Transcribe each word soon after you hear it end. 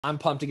I'm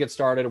pumped to get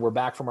started. We're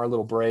back from our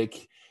little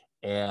break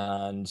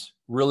and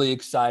really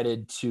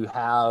excited to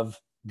have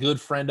good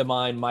friend of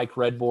mine, Mike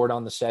Redbord,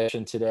 on the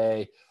session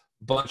today.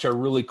 Bunch of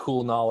really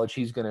cool knowledge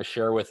he's going to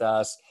share with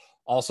us.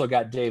 Also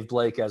got Dave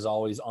Blake, as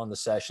always, on the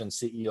session,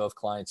 CEO of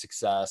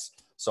ClientSuccess.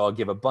 So I'll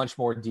give a bunch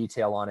more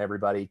detail on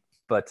everybody.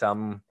 But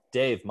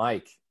Dave,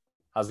 Mike,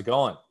 how's it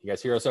going? You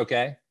guys hear us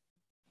okay?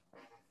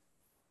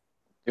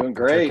 Doing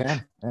great.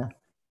 Yeah.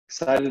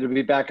 Excited to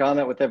be back on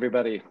it with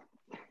everybody.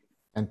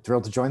 And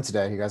thrilled to join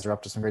today. You guys are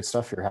up to some great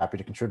stuff here. Happy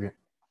to contribute.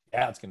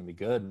 Yeah, it's going to be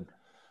good.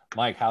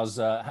 Mike, how's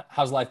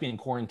life being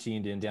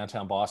quarantined in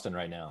downtown Boston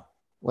right now?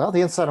 Well, the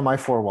inside of my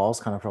four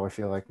walls kind of probably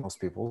feel like most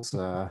people's.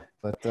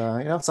 But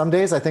some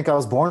days I think I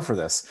was born for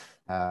this.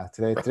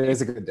 Today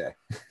is a good day.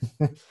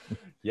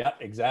 Yeah,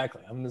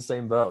 exactly. I'm in the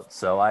same boat.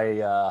 So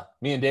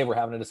me and Dave were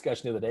having a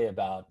discussion the other day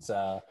about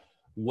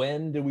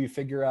when do we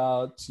figure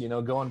out,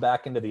 going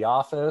back into the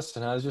office?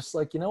 And I was just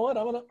like, you know what,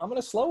 I'm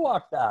gonna slow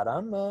walk that.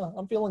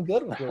 I'm feeling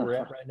good with where we're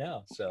at right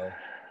now. So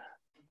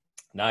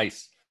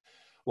nice.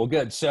 Well,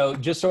 good. So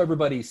just so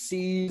everybody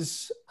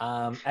sees,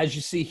 as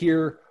you see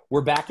here,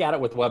 we're back at it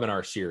with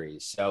webinar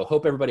series. So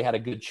hope everybody had a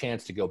good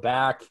chance to go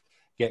back,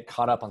 get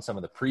caught up on some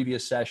of the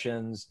previous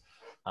sessions.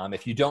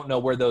 If you don't know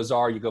where those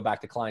are, you go back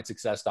to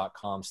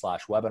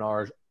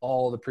clientsuccess.com/webinars.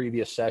 All the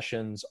previous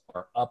sessions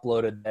are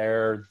uploaded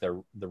there.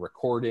 The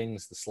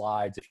recordings, the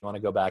slides, if you want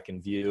to go back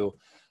and view,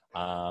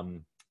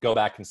 go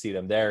back and see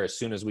them there. As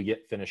soon as we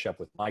finish up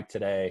with Mike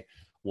today,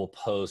 we'll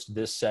post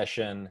this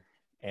session.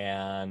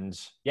 And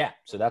yeah,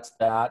 so that's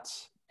that.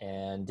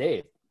 And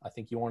Dave, I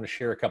think you want to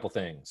share a couple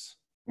things.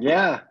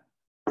 Yeah.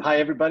 Hi,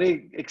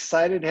 everybody.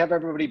 Excited to have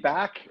everybody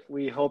back.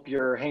 We hope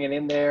you're hanging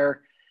in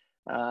there.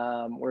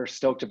 We're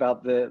stoked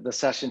about the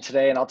session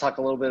today, and I'll talk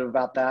a little bit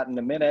about that in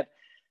a minute.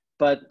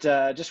 But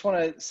just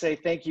want to say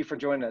thank you for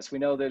joining us. We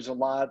know there's a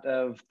lot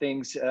of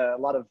things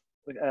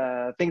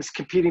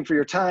competing for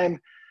your time,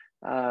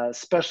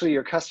 especially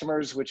your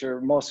customers, which are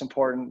most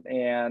important.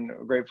 And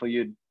we're grateful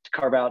you'd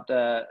carve out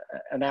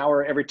an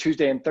hour every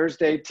Tuesday and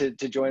Thursday to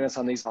join us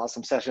on these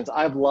awesome sessions.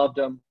 I've loved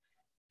them.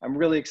 I'm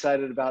really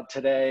excited about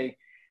today.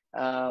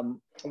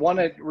 Want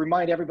to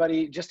remind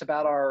everybody just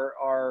about our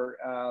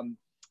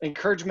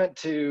encouragement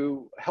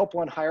to help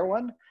one hire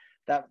one.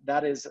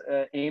 That is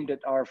aimed at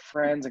our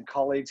friends and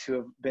colleagues who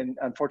have been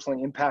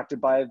unfortunately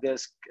impacted by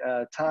this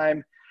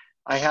time.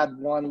 I had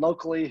one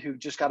locally who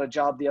just got a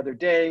job the other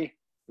day,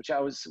 which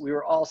we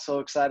were all so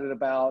excited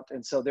about.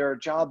 And so there are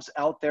jobs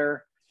out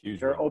there.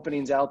 There are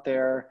openings out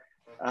there.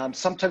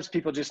 Sometimes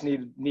people just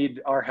need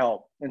our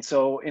help. And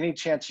so any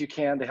chance you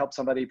can to help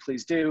somebody,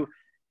 please do.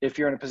 If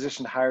you're in a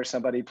position to hire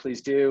somebody, please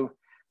do.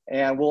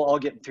 And we'll all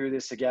get through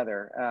this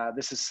together.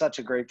 This is such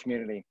a great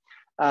community.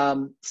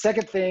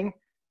 Second thing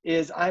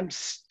is I'm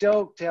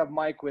stoked to have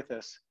Mike with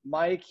us.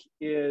 Mike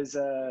is,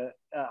 I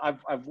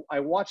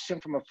watched him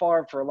from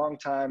afar for a long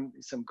time.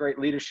 Some great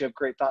leadership,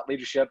 great thought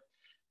leadership.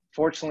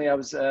 Fortunately, I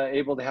was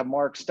able to have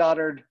Mark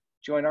Stoddard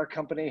join our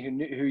company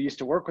who used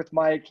to work with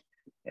Mike.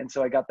 And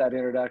so I got that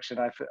introduction.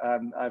 I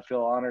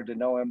feel honored to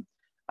know him.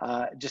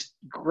 Just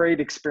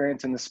great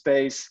experience in the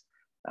space.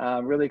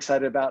 Really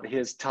excited about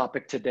his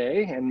topic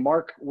today, and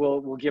Mark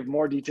will give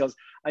more details.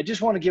 I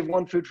just want to give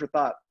one food for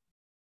thought.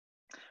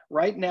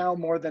 Right now,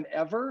 more than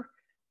ever,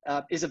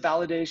 is a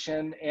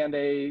validation and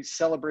a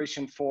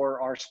celebration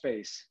for our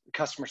space,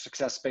 customer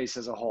success space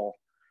as a whole.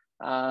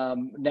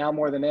 Now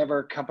more than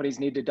ever, companies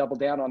need to double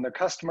down on their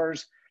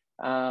customers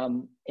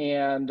and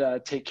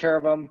take care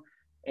of them,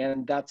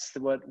 and that's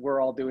what we're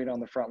all doing on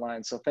the front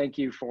line. So thank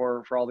you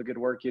for all the good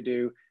work you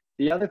do.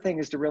 The other thing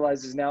is to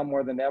realize is now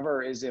more than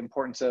ever is the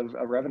importance of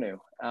revenue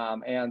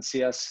and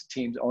CS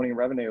teams owning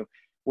revenue.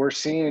 We're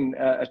seeing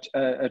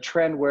a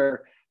trend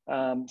where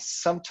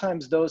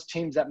sometimes those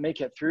teams that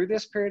make it through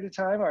this period of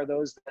time are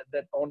those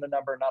that own a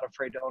number, not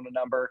afraid to own a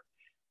number.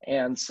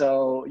 And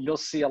so you'll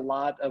see a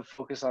lot of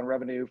focus on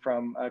revenue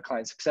from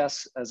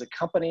ClientSuccess as a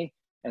company,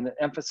 and the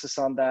emphasis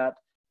on that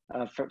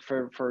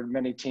for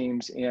many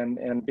teams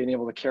and being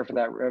able to care for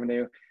that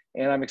revenue.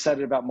 And I'm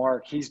excited about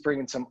Mark. He's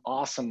bringing some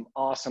awesome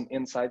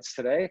insights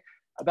today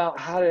about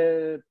how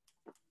to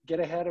get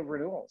ahead of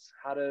renewals,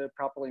 how to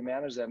properly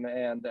manage them.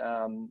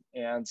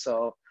 And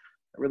so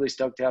really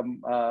stoked to have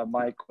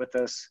Mike with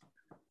us.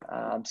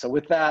 So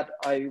with that,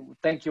 I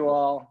thank you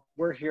all.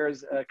 We're here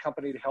as a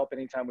company to help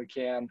anytime we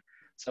can.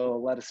 So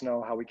let us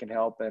know how we can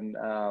help, and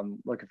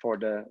looking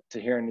forward to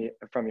hearing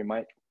from you,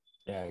 Mike.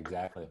 Yeah,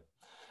 exactly.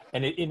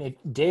 And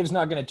Dave's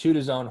not going to toot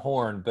his own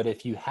horn, but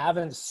if you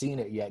haven't seen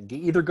it yet,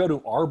 either go to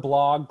our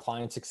blog,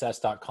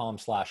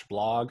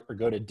 clientsuccess.com/blog, or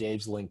go to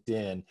Dave's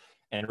LinkedIn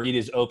and read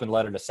his open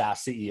letter to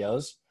SaaS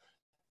CEOs.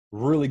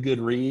 Really good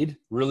read,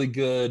 really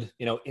good,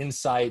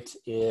 insight.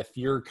 If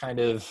you're kind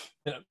of,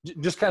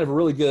 just kind of a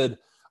really good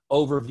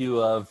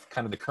overview of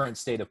kind of the current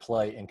state of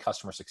play in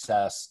customer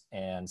success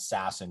and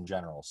SaaS in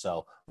general.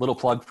 So little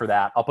plug for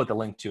that. I'll put the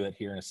link to it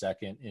here in a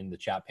second in the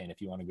chat pane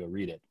if you want to go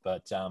read it.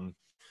 But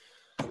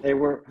hey,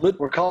 we're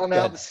calling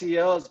out the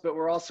CEOs, but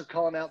we're also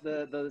calling out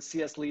the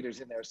CS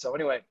leaders in there. So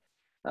anyway,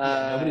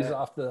 nobody's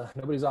off the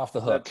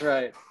hook. That's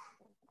right.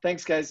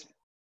 Thanks, guys.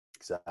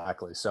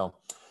 Exactly. So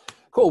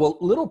cool. Well,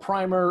 little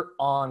primer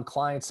on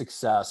client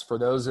success for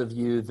those of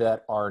you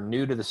that are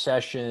new to the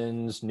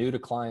sessions, new to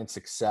client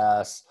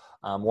success,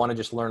 want to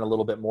just learn a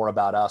little bit more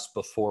about us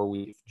before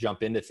we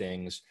jump into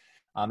things.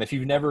 If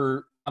you've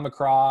never come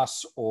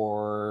across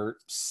or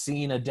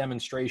seen a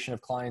demonstration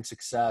of client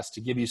success,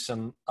 to give you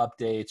some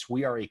updates,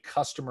 we are a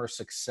customer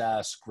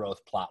success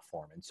growth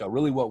platform. And so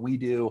really what we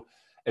do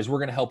is we're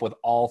going to help with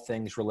all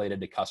things related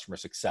to customer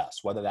success,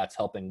 whether that's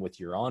helping with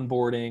your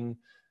onboarding,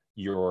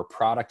 your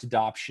product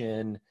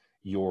adoption,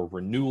 your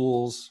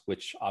renewals,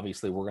 which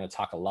obviously we're going to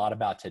talk a lot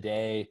about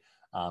today,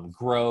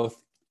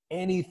 growth,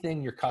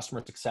 anything your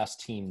customer success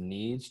team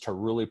needs to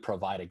really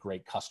provide a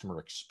great customer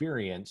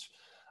experience.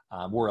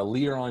 We're a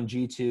leader on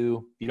G2.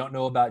 If you don't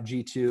know about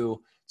G2,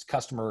 it's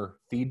customer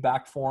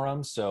feedback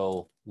forum.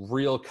 So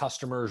real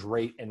customers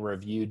rate and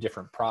review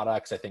different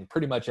products. I think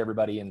pretty much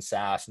everybody in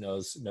SaaS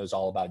knows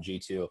all about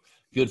G2,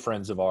 good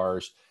friends of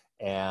ours.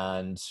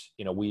 And,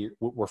 you know,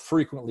 we're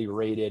frequently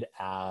rated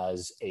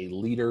as a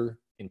leader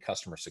in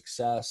customer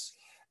success.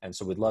 And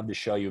so we'd love to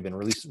show you. We've been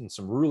releasing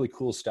some really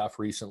cool stuff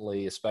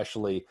recently,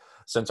 especially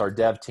since our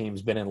dev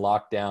team's been in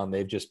lockdown.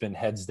 They've just been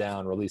heads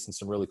down, releasing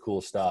some really cool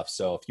stuff.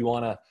 So if you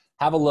want to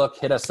have a look,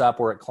 hit us up.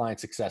 We're at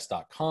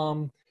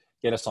clientsuccess.com.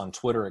 Get us on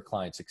Twitter at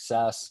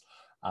clientsuccess.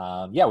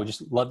 Yeah, we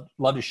just love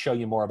to show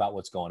you more about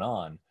what's going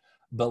on.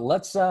 But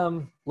let's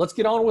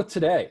get on with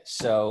today.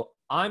 So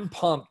I'm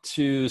pumped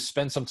to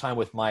spend some time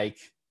with Mike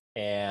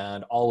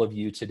and all of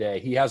you today.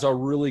 He has a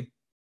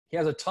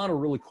ton of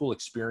really cool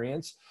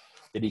experience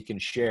that he can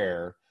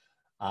share.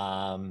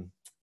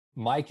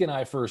 Mike and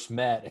I first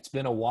met, it's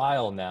been a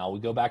while now. We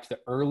go back to the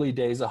early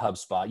days of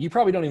HubSpot. You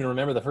probably don't even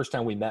remember the first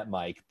time we met,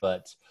 Mike,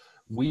 but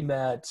we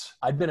met,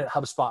 I'd been at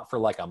HubSpot for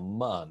like a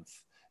month.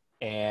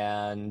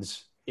 And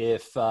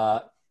if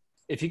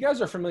you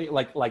guys are familiar,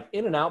 like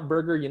In-N-Out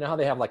Burger, you know how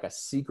they have like a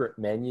secret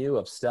menu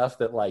of stuff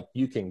that like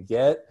you can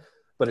get,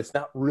 but it's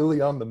not really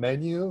on the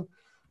menu.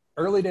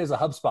 Early days of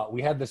HubSpot,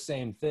 we had the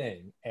same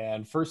thing.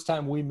 And first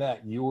time we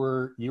met, you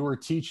were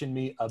teaching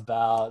me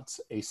about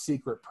a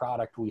secret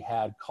product we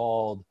had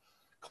called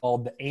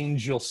the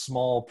Angel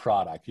Small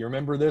product. You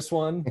remember this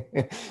one?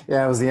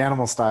 Yeah, it was the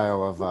animal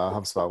style of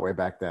HubSpot way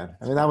back then.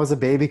 I mean, that was a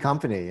baby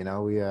company, you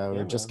know, we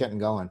were just getting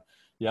going.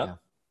 Yep.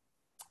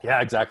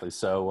 Yeah, exactly.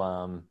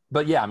 So,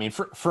 but yeah, I mean,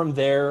 from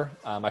there,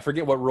 I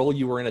forget what role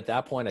you were in at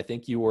that point. I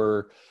think you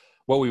were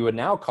what we would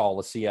now call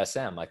a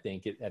CSM. I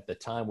think at the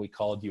time we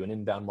called you an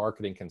inbound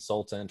marketing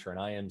consultant or an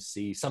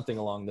IMC, something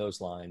along those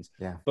lines.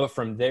 Yeah. But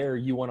from there,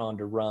 you went on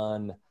to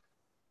run,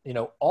 you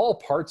know, all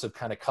parts of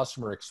kind of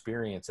customer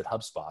experience at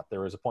HubSpot.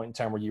 There was a point in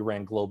time where you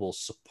ran global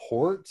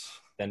support,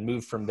 then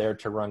moved from there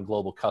to run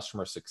global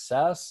customer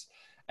success,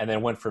 and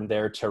then went from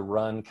there to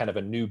run kind of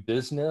a new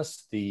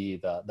business,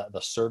 the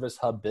Service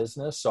Hub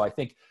business. So I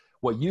think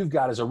what you've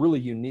got is a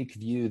really unique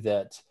view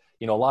that,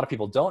 you know, a lot of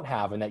people don't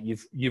have, and that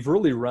you've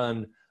really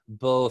run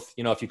both,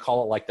 you know, if you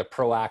call it like the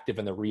proactive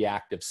and the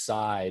reactive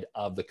side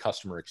of the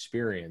customer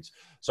experience.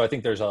 So I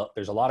think there's a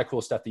lot of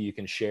cool stuff that you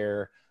can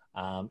share.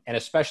 And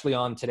especially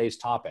on today's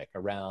topic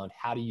around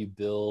how do you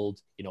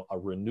build, you know, a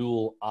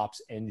renewal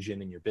ops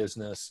engine in your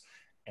business.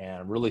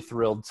 And I'm really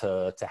thrilled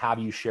to have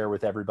you share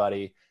with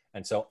everybody.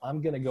 And so I'm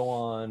going to go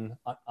on,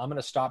 I'm going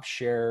to stop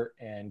share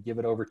and give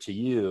it over to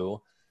you.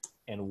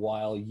 And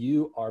while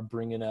you are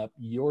bringing up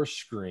your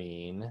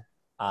screen,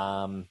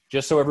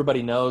 just so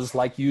everybody knows,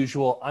 like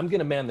usual, I'm going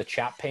to man the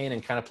chat pane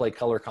and kind of play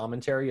color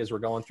commentary as we're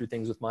going through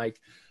things with Mike.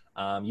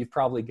 You've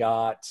probably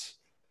got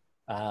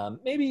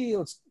maybe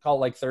let's call it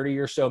like 30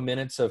 or so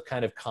minutes of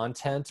kind of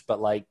content,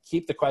 but like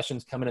keep the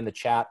questions coming in the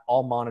chat.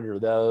 I'll monitor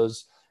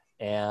those,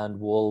 and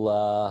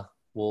we'll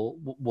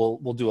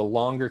do a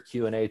longer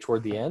Q&A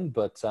toward the end,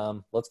 but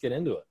let's get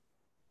into it.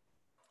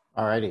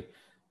 All righty.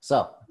 So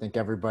I think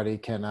everybody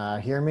can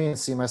hear me and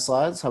see my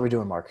slides. How are we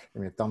doing, Mark?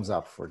 Give me a thumbs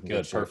up.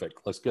 Good,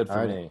 perfect. Looks good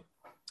for me.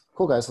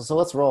 Cool, guys. So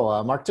let's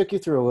roll. Mark took you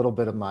through a little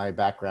bit of my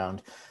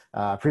background.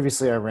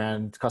 Previously, I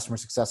ran customer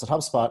success at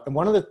HubSpot. And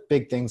one of the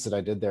big things that I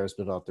did there is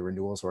build out the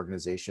renewals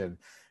organization,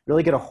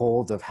 really get a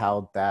hold of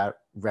how that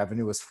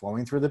revenue is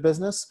flowing through the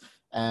business,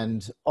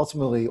 and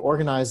ultimately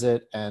organize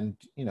it and,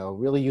 you know,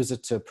 really use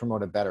it to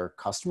promote a better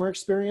customer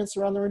experience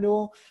around the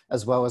renewal,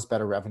 as well as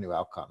better revenue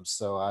outcomes.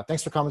 So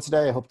thanks for coming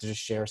today. I hope to just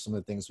share some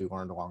of the things we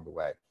learned along the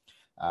way.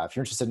 If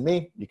you're interested in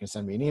me, you can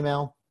send me an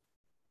email.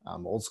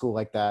 I'm old school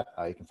like that.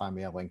 You can find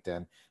me on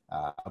LinkedIn.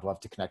 I'd love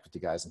to connect with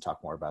you guys and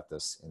talk more about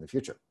this in the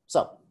future.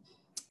 So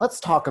let's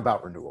talk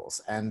about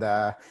renewals. And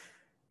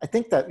I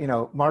think that, you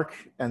know, Mark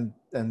and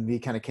me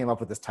kind of came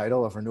up with this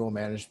title of Renewal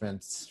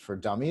Management for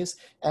Dummies.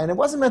 And it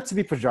wasn't meant to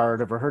be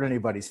pejorative or hurt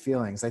anybody's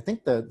feelings. I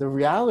think the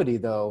reality,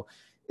 though,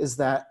 is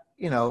that,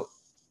 you know,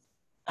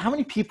 how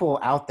many people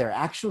out there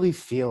actually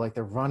feel like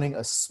they're running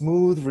a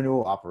smooth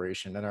renewal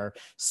operation and are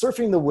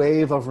surfing the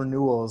wave of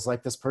renewals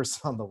like this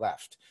person on the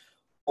left?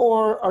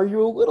 Or are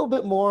you a little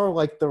bit more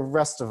like the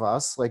rest of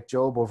us, like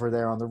Job over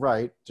there on the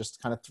right,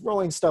 just kind of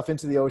throwing stuff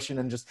into the ocean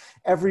and just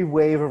every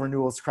wave of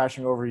renewals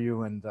crashing over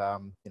you and,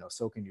 you know,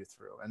 soaking you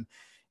through? And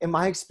in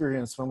my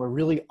experience, when we're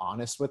really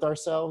honest with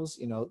ourselves,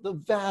 the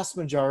vast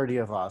majority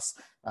of us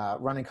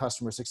running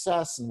customer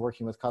success and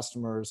working with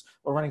customers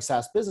or running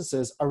SaaS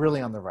businesses are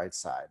really on the right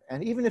side.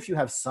 And even if you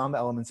have some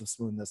elements of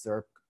smoothness, there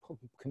are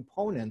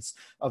components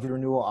of your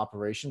renewal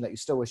operation that you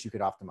still wish you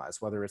could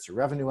optimize, whether it's your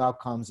revenue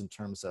outcomes in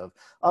terms of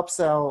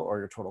upsell, or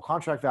your total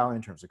contract value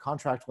in terms of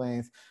contract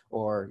length,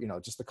 or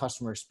just the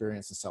customer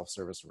experience and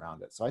self-service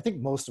around it. So I think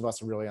most of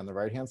us are really on the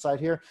right-hand side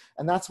here.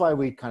 And that's why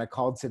we kind of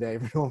called today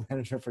Renewal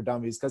Management for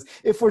Dummies, because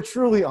if we're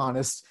truly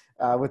honest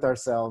with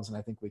ourselves, and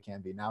I think we can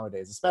be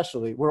nowadays,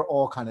 especially, we're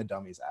all kind of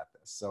dummies at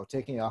this. So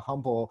taking a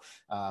humble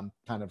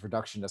kind of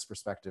reductionist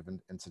perspective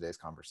in today's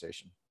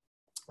conversation.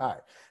 All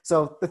right,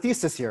 so the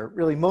thesis here,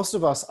 really, most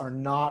of us are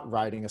not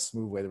riding a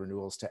smooth way to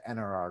renewals to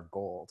NRR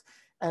gold.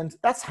 And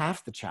that's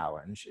half the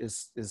challenge,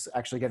 is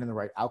actually getting the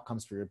right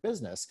outcomes for your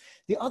business.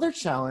 The other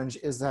challenge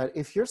is that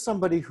if you're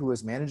somebody who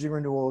is managing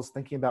renewals,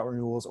 thinking about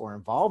renewals, or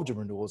involved in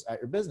renewals at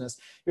your business,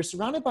 you're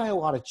surrounded by a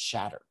lot of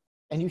chatter.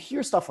 And you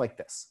hear stuff like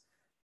this.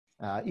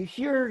 You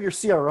hear your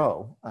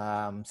CRO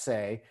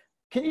say,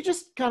 can you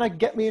just kind of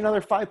get me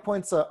another 5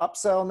 points of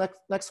upsell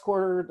next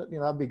quarter?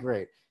 That'd be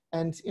great.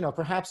 And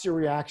perhaps your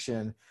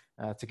reaction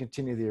to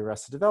continue the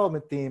Arrested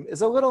Development theme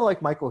is a little like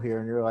Michael here,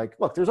 and you're like,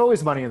 look, there's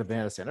always money in the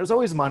banana stand. There's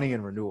always money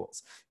in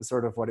renewals. It's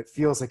sort of what it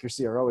feels like your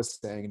CRO is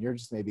saying, and you're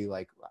just maybe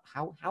like,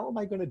 how am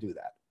I going to do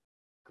that?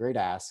 Great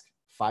ask.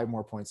 5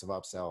 more points of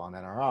upsell on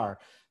NRR.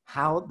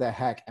 How the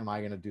heck am I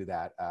going to do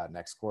that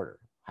next quarter?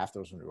 Half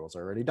those renewals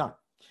are already done.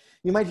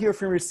 You might hear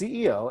from your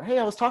CEO, hey,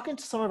 I was talking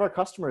to some of our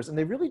customers, and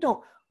they really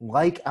don't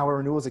like our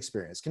renewals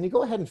experience. Can you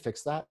go ahead and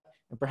fix that?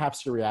 And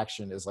perhaps your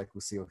reaction is like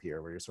Lucille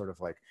here, where you're sort of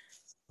like,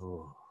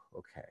 oh,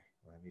 okay,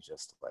 let me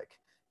just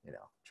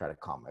try to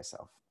calm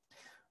myself.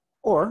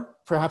 Or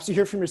perhaps you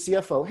hear from your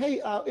CFO,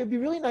 hey, it'd be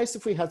really nice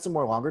if we had some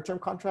more longer term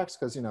contracts,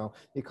 because, the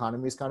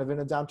economy is kind of in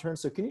a downturn.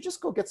 So can you just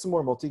go get some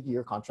more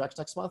multi-year contracts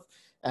next month?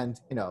 And,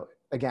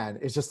 again,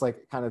 it's just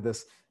like kind of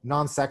this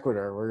non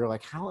sequitur where you're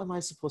like, how am I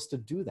supposed to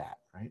do that,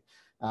 right?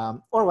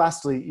 Or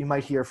lastly, you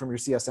might hear from your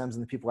CSMs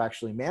and the people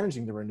actually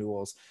managing the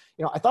renewals,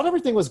 I thought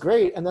everything was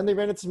great, and then they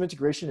ran into some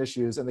integration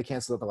issues and they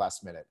canceled at the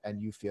last minute.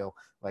 And you feel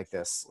like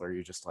this, or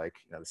you're just like,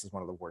 this is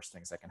one of the worst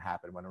things that can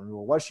happen when a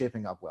renewal was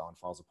shaping up well and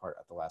falls apart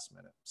at the last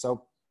minute.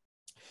 So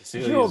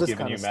Celia's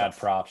giving you mad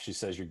props. She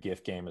says your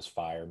gift game is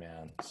fire,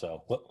 man.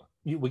 So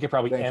we could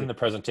probably end the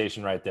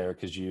presentation right there,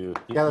 because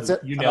that's it.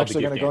 I'm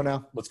actually going to go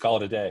now. Let's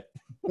call it a day.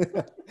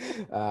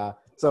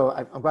 So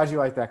I'm glad you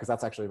like that, because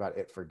that's actually about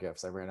it for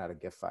gifts. I ran out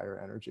of gift fire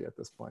energy at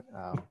this point.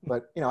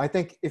 But I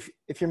think if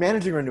you're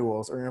managing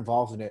renewals or you're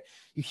involved in it,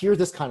 you hear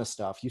this kind of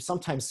stuff. You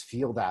sometimes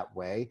feel that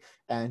way,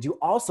 and you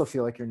also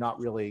feel like you're not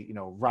really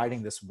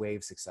riding this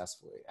wave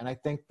successfully. And I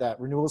think that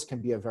renewals can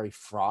be a very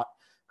fraught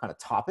kind of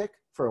topic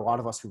for a lot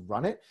of us who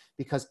run it,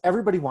 because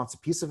everybody wants a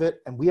piece of it,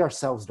 and we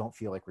ourselves don't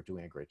feel like we're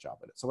doing a great job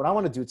at it. So what I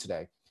want to do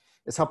today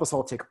is help us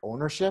all take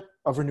ownership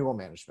of renewal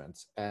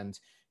management. And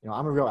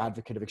I'm a real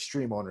advocate of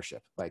extreme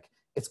ownership. Like,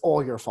 it's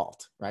all your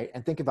fault, right?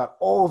 And think about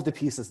all of the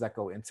pieces that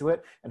go into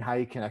it and how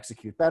you can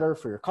execute better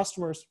for your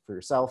customers, for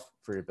yourself,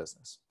 for your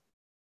business.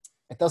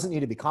 It doesn't need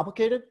to be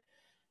complicated.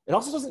 It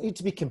also doesn't need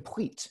to be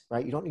complete,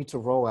 right? You don't need to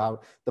roll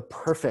out the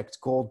perfect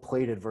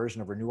gold-plated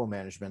version of renewal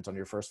management on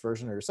your first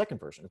version or your second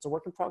version. It's a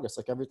work in progress,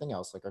 like everything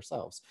else, like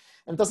ourselves.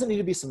 And it doesn't need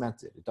to be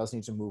cemented. It does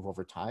need to move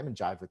over time and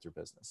jive with your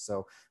business.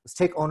 So let's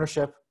take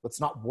ownership. Let's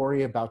not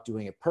worry about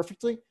doing it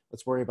perfectly.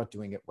 Let's worry about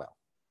doing it well.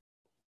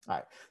 All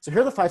right, so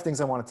here are the 5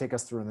 things I want to take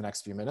us through in the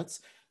next few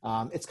minutes.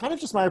 It's kind of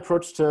just my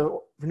approach to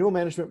renewal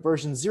management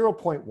version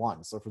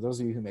 0.1. So for those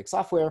of you who make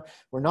software,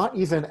 we're not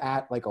even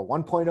at like a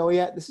 1.0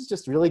 yet. This is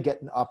just really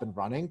getting up and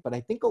running. But I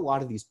think a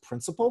lot of these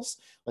principles,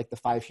 like the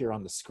 5 here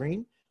on the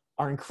screen,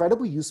 are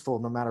incredibly useful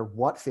no matter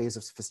what phase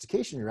of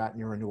sophistication you're at in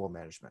your renewal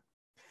management.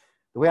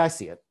 The way I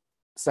see it,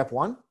 step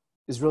 1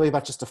 is really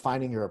about just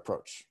defining your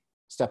approach.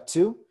 Step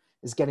 2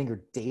 is getting your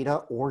data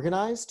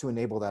organized to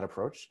enable that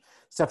approach.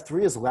 Step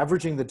 3 is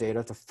leveraging the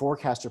data to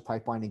forecast your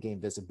pipeline and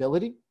gain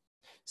visibility.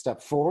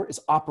 Step 4 is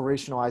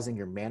operationalizing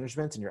your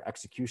management and your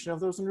execution of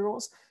those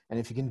renewals. And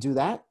if you can do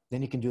that,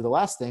 then you can do the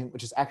last thing,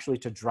 which is actually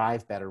to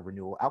drive better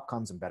renewal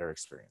outcomes and better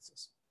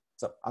experiences.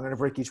 So I'm going to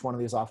break each one of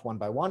these off one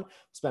by one,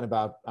 spend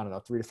about,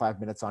 3 to 5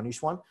 minutes on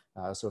each one.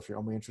 So if you're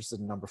only interested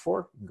in number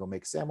 4, you can go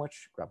make a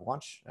sandwich, grab a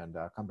lunch, and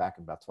come back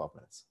in about 12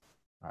 minutes.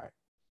 All right.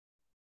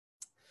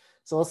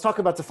 So let's talk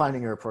about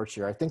defining your approach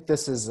here. I think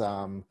this is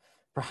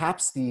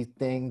perhaps the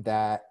thing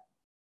that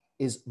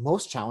is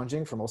most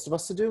challenging for most of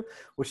us to do,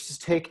 which is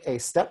take a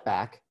step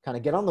back, kind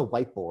of get on the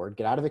whiteboard,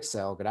 get out of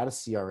Excel, get out of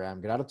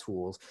CRM, get out of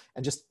tools,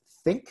 and just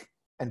think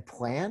and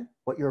plan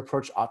what your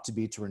approach ought to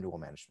be to renewal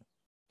management.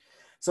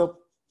 So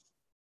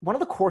one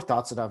of the core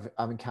thoughts that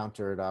I've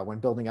encountered when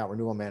building out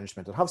renewal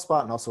management at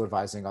HubSpot and also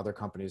advising other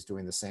companies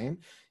doing the same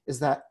is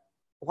that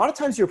a lot of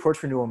times you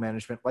approach renewal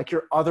management like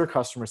your other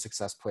customer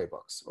success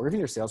playbooks or even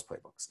your sales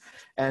playbooks.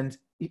 And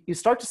you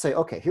start to say,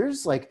 okay,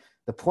 here's like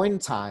the point in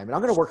time, and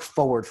I'm going to work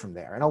forward from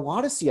there. And a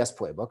lot of CS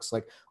playbooks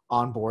like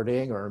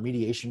onboarding or a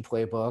mediation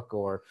playbook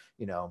or,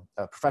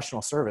 a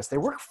professional service, they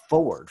work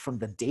forward from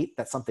the date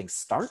that something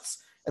starts,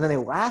 and then they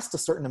last a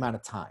certain amount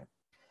of time.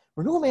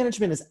 Renewal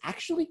management is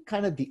actually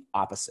kind of the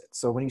opposite.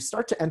 So when you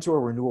start to enter a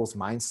renewals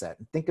mindset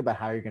and think about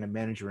how you're going to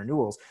manage your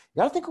renewals, you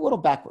got to think a little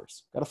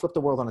backwards. You got to flip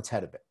the world on its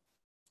head a bit.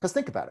 Because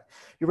think about it.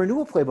 Your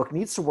renewal playbook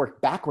needs to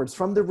work backwards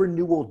from the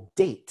renewal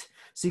date.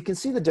 So you can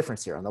see the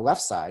difference here. On the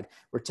left side,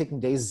 we're taking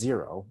day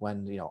 0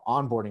 when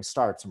onboarding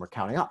starts and we're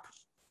counting up.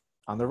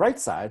 On the right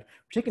side,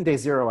 we're taking day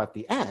 0 at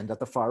the end, at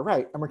the far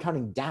right, and we're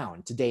counting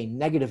down to day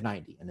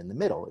 -90. And in the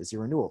middle is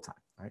your renewal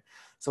time, right?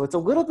 So it's a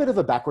little bit of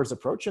a backwards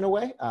approach in a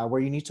way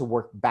where you need to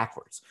work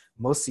backwards.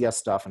 Most CS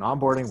stuff and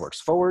onboarding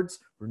works forwards,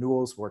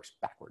 renewals works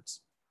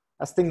backwards.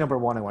 That's thing number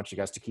 1 I want you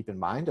guys to keep in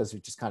mind as we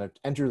just kind of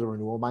enter the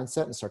renewal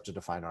mindset and start to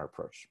define our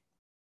approach.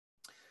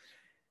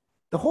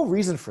 The whole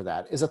reason for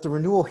that is that the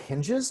renewal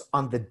hinges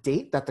on the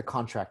date that the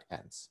contract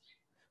ends.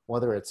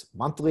 Whether it's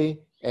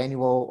monthly,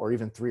 annual, or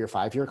even 3 or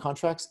 5 year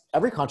contracts,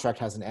 every contract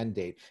has an end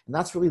date. And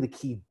that's really the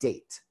key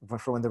date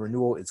for when the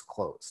renewal is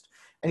closed.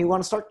 And you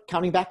want to start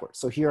counting backwards.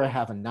 So here I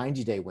have a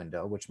 90-day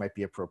window, which might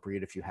be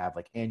appropriate if you have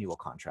like annual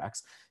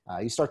contracts.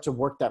 You start to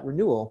work that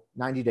renewal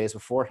 90 days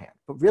beforehand.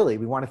 But really,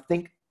 we want to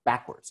think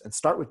backwards and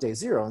start with day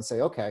 0 and say,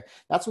 okay,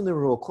 that's when the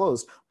renewal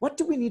closed. What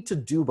do we need to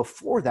do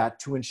before that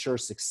to ensure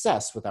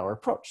success with our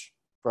approach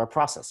for our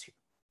process here?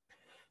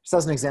 Just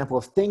as an example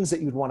of things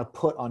that you'd want to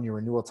put on your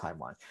renewal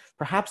timeline.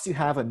 Perhaps you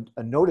have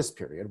a notice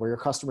period where your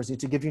customers need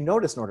to give you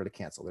notice in order to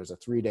cancel. There's a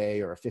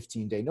 3-day or a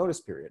 15-day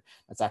notice period.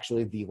 That's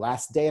actually the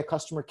last day a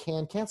customer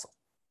can cancel.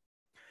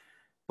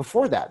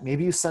 Before that,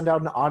 maybe you send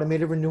out an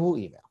automated renewal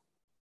email,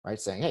 right?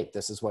 Saying, hey,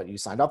 this is what you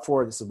signed up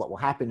for. This is what will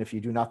happen if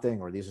you do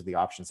nothing, or these are the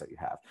options that you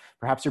have.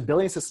 Perhaps your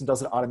billing system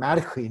does it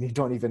automatically and you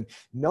don't even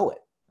know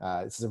it.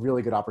 This is a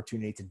really good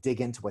opportunity to dig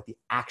into what the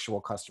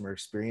actual customer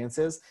experience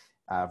is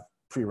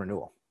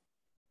pre-renewal.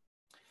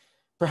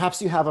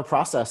 Perhaps you have a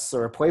process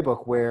or a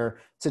playbook where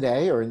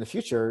today or in the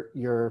future,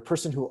 your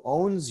person who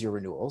owns your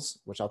renewals,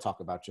 which I'll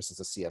talk about just as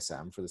a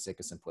CSM for the sake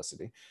of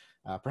simplicity,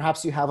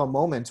 perhaps you have a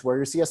moment where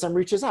your CSM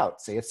reaches out,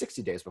 say it's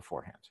 60 days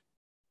beforehand.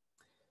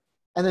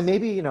 And then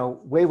maybe,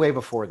 way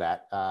before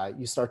that,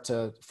 you start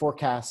to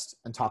forecast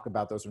and talk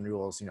about those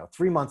renewals,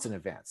 3 months in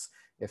advance.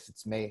 If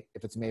it's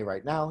May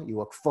right now, you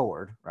look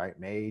forward, right?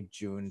 May,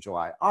 June,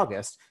 July,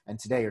 August. And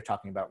today you're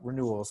talking about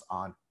renewals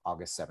on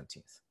August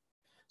 17th.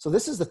 So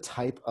this is the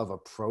type of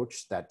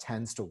approach that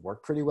tends to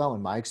work pretty well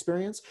in my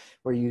experience,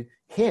 where you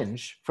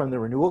hinge from the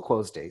renewal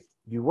close date,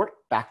 you work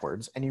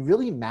backwards, and you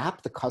really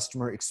map the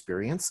customer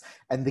experience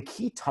and the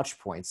key touch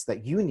points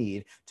that you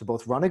need to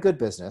both run a good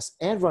business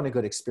and run a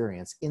good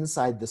experience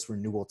inside this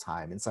renewal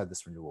time, inside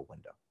this renewal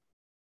window.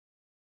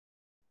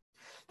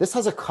 This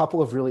has a couple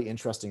of really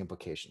interesting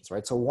implications,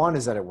 right? So one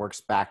is that it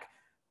works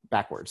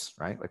backwards,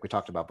 right? Like we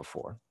talked about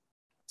before.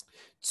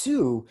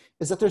 2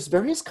 is that there's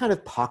various kind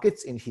of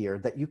pockets in here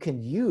that you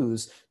can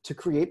use to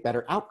create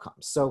better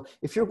outcomes. So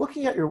if you're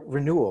looking at your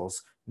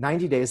renewals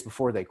 90 days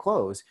before they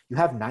close, you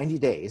have 90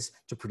 days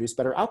to produce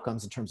better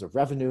outcomes in terms of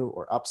revenue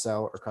or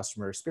upsell or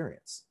customer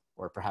experience,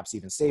 or perhaps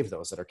even save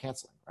those that are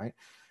canceling, right?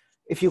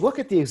 If you look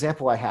at the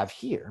example I have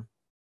here,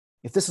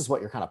 if this is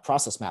what your kind of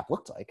process map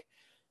looked like,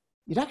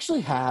 you'd actually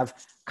have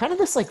kind of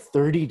this like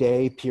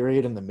 30-day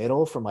period in the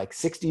middle from like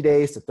 60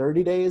 days to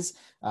 30 days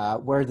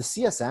where the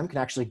CSM can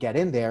actually get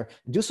in there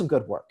and do some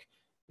good work.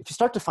 If you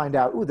start to find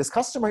out, ooh, this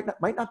customer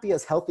might not be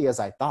as healthy as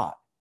I thought,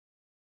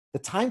 the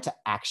time to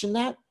action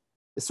that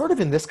is sort of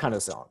in this kind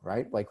of zone,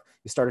 right? Like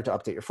you started to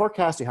update your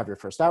forecast, you have your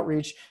first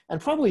outreach,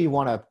 and probably you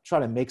want to try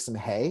to make some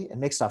hay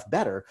and make stuff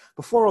better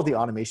before all the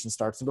automation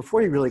starts and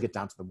before you really get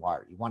down to the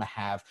wire. You want to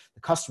have the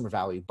customer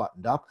value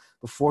buttoned up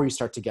before you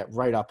start to get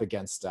right up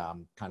against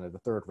kind of the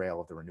third rail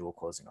of the renewal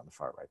closing on the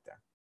far right there.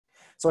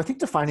 So I think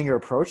defining your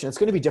approach, and it's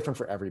going to be different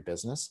for every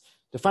business,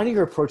 defining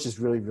your approach is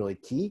really, really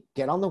key.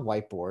 Get on the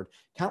whiteboard,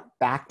 count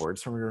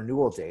backwards from your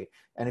renewal date.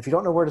 And if you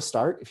don't know where to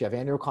start, if you have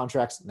annual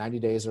contracts, 90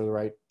 days are the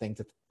right thing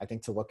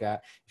to look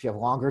at. If you have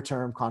longer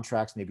term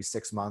contracts, maybe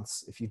 6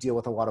 months. If you deal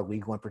with a lot of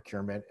legal and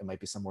procurement, it might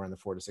be somewhere in the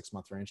 4 to 6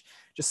 month range.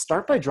 Just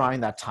start by drawing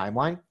that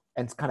timeline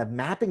and kind of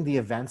mapping the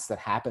events that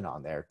happen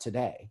on there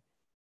today.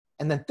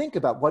 And then think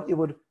about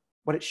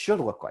what it should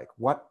look like.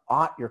 What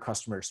ought your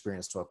customer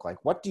experience to look like?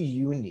 What do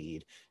you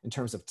need in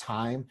terms of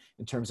time,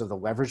 in terms of the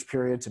leverage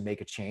period to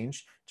make a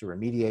change, to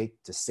remediate,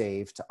 to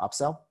save, to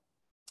upsell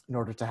in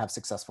order to have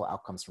successful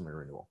outcomes from your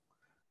renewal?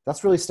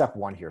 That's really step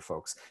 1 here,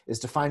 folks, is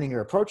defining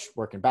your approach,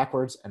 working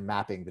backwards, and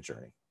mapping the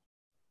journey.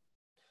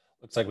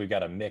 Looks like we've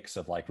got a mix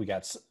of we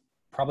got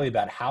probably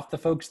about half the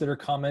folks that are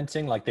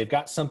commenting, like they've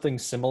got something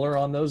similar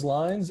on those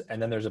lines. And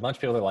then there's a bunch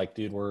of people that are like,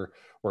 dude, we're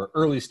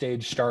early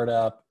stage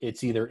startup.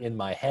 It's either in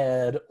my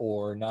head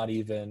or not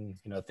even,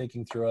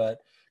 thinking through it.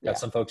 Got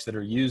some folks that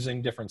are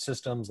using different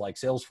systems like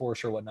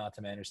Salesforce or whatnot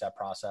to manage that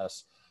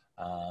process.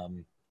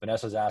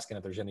 Vanessa's asking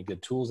if there's any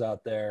good tools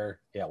out there.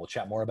 Yeah, we'll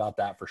chat more about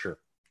that for sure.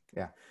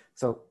 Yeah.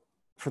 So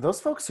for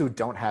those folks who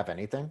don't have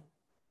anything,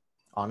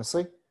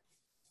 honestly,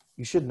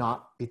 you should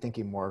not be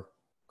thinking more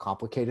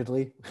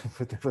complicatedly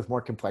with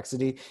more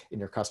complexity in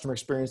your customer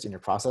experience, in your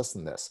process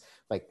than this.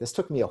 Like this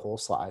took me a whole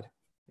slide,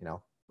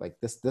 like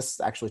this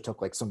actually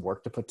took like some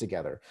work to put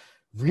together.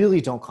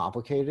 Really don't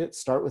complicate it.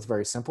 Start with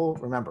very simple.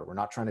 Remember, we're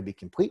not trying to be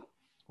complete.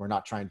 We're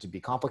not trying to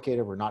be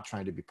complicated. We're not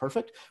trying to be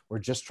perfect. We're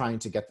just trying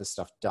to get this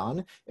stuff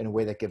done in a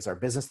way that gives our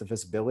business the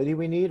visibility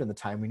we need and the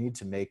time we need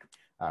to make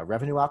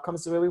revenue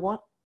outcomes the way we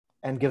want,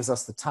 and gives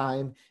us the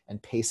time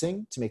and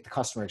pacing to make the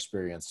customer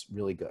experience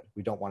really good.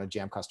 We don't want to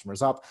jam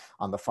customers up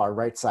on the far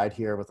right side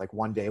here with like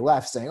 1 day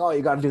left saying, oh,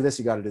 you got to do this,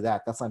 you got to do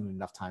that. That's not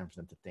enough time for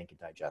them to think and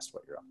digest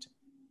what you're up to.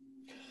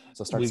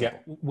 So start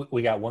simple.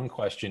 We got one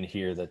question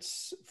here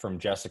that's from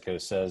Jessica,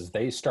 says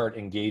they start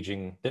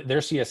engaging, their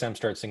CSM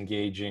starts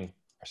engaging,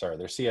 sorry,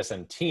 their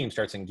CSM team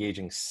starts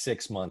engaging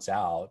 6 months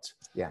out.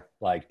 Yeah.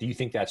 Like, do you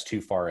think that's too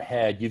far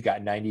ahead? You've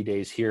got 90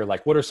 days here.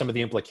 Like, what are some of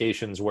the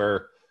implications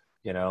where,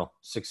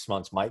 6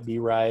 months might be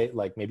right?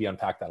 Like, maybe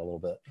unpack that a little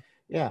bit.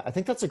 Yeah, I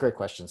think that's a great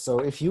question. So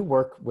if you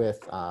work with,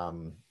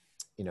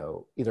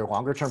 either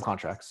longer term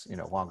contracts,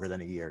 longer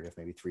than a year, you have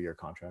maybe 3-year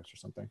contracts or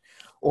something,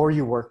 or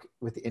you work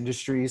with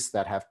industries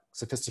that have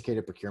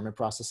sophisticated procurement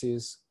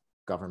processes,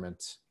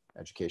 government,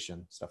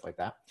 education, stuff like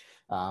that.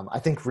 I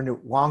think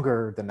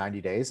longer than 90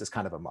 days is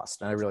kind of a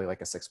must. And I really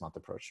like a 6-month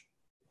approach.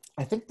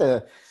 I think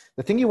the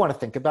thing you want to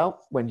think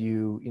about when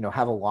you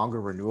have a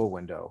longer renewal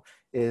window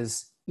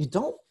is you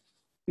don't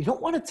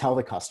want to tell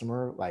the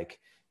customer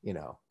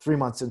 3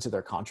 months into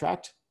their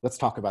contract, let's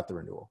talk about the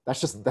renewal.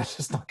 That's just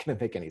not going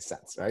to make any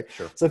sense, right?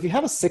 Sure. So if you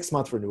have a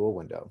 6-month renewal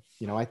window,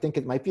 I think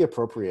it might be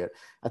appropriate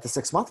at the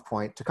 6-month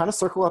point to kind of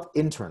circle up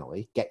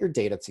internally, get your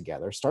data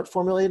together, start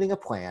formulating a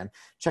plan,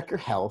 check your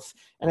health.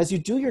 And as you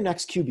do your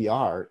next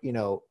QBR,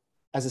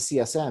 as a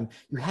CSM,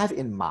 you have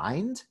in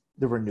mind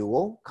the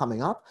renewal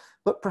coming up,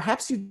 but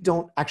perhaps you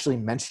don't actually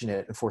mention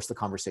it and force the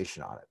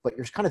conversation on it, but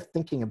you're kind of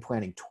thinking and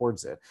planning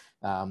towards it.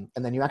 And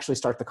then you actually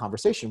start the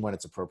conversation when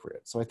it's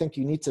appropriate. So I think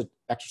you need to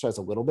exercise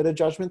a little bit of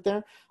judgment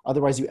there.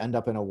 Otherwise you end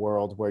up in a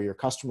world where your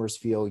customers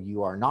feel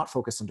you are not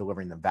focused on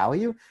delivering them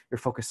value. You're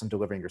focused on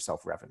delivering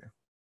yourself revenue.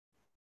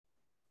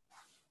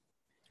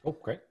 Oh,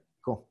 great.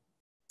 Cool.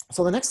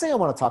 So the next thing I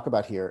want to talk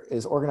about here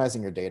is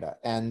organizing your data.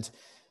 And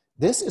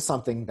this is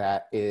something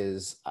that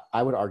is,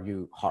 I would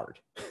argue, hard.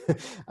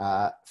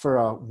 For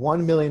a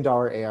 $1 million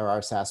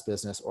ARR SaaS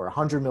business or a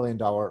 $100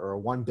 million or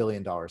a $1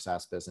 billion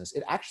SaaS business,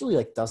 it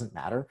actually doesn't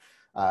matter.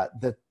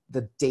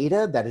 The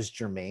data that is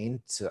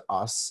germane to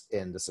us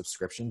in the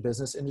subscription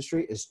business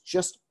industry is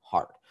just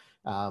hard.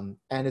 And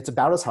it's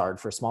about as hard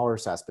for a smaller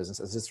SaaS business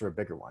as it is for a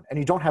bigger one. And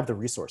you don't have the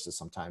resources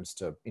sometimes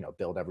to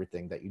build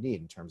everything that you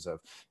need in terms of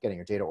getting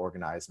your data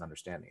organized and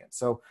understanding it.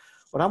 So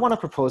what I want to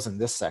propose in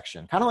this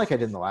section, kind of like I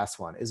did in the last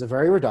one, is a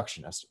very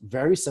reductionist,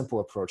 very simple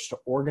approach to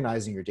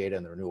organizing your data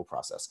in the renewal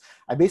process.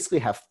 I basically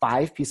have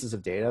 5 pieces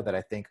of data that I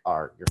think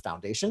are your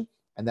foundation.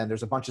 And then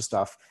there's a bunch of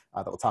stuff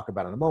that we'll talk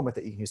about in a moment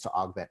that you can use to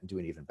augment and do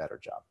an even better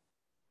job.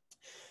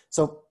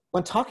 So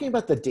when talking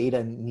about the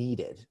data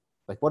needed,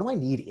 like what do I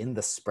need in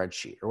the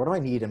spreadsheet, or what do I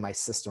need in my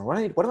system? What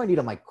do I need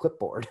on my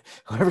clipboard,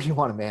 however you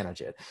want to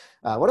manage it?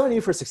 What do I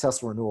need for a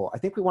successful renewal? I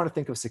think we want to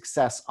think of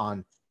success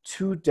on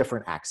 2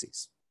 different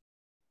axes.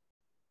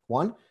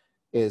 One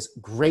is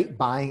great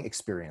buying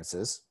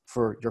experiences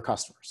for your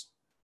customers.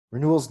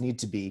 Renewals need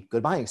to be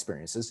good buying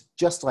experiences,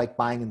 just like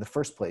buying in the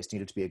first place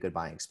needed to be a good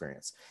buying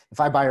experience. If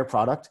I buy your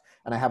product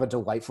and I have a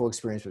delightful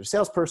experience with a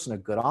salesperson, a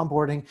good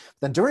onboarding,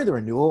 then during the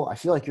renewal, I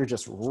feel like you're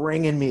just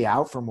wringing me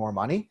out for more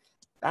money.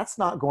 That's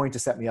not going to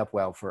set me up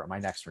well for my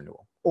next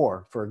renewal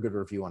or for a good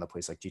review on a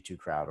place like G2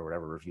 Crowd or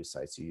whatever review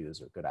sites you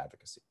use, or good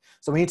advocacy.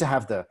 So we need to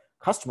have the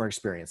customer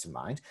experience in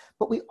mind,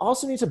 but we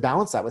also need to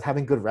balance that with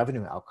having good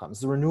revenue outcomes.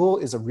 The renewal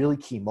is a really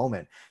key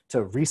moment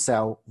to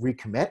resell,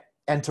 recommit,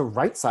 and to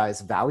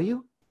right-size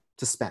value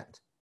to spend.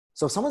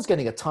 So if someone's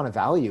getting a ton of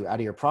value out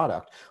of your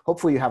product,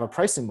 hopefully you have a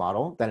pricing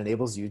model that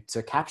enables you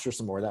to capture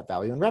some more of that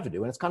value and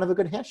revenue. And it's kind of a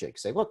good handshake.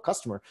 Say, look,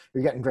 customer,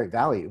 you're getting great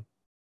value.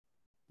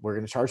 We're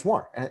going to charge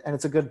more. And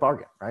it's a good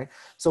bargain, right?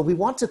 So we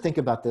want to think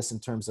about this in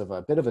terms of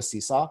a bit of a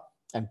seesaw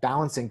and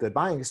balancing good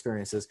buying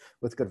experiences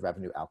with good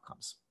revenue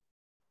outcomes.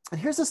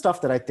 And here's the stuff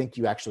that I think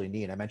you actually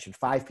need. I mentioned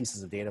 5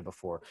 pieces of data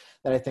before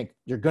that I think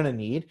you're going to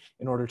need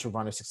in order to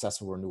run a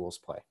successful renewals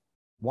play.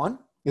 1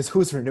 is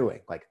who's renewing,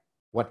 like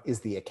what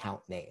is the account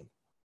name,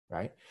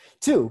 right?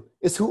 2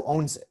 is who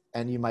owns it.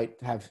 And you might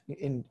have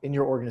in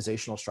your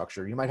organizational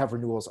structure, you might have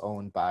renewals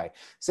owned by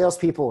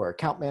salespeople or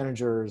account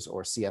managers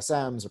or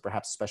CSMs or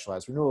perhaps a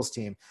specialized renewals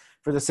team.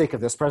 For the sake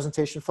of this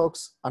presentation,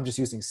 folks, I'm just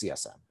using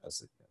CSM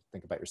as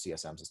think about your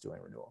CSMs as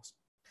doing renewals.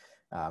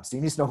 So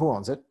you need to know who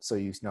owns it. So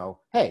you know,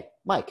 hey,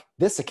 Mike,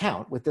 this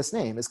account with this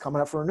name is coming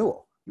up for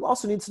renewal. You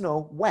also need to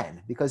know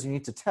when, because you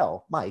need to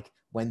tell Mike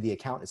when the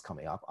account is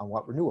coming up, on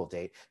what renewal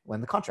date,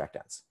 when the contract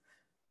ends.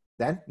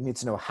 Then you need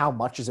to know how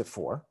much is it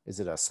for? Is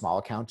it a small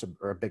account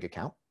or a big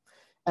account?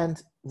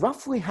 And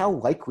roughly how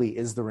likely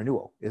is the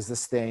renewal? Is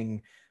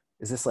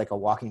Is this like a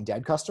Walking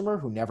Dead customer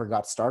who never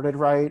got started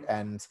right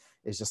and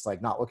is just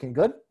like not looking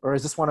good? Or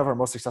is this one of our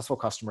most successful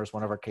customers,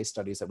 one of our case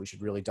studies that we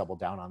should really double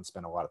down on and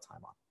spend a lot of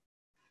time on?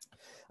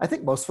 I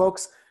think most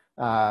folks,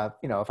 if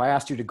I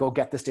asked you to go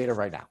get this data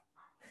right now,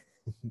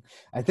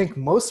 I think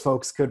most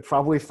folks could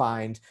probably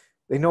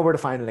they know where to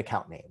find an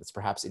account name. It's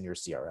perhaps in your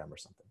CRM or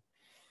something.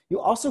 You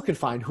also could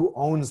find who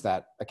owns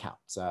that account.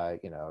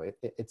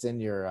 It's in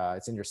your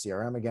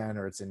CRM again,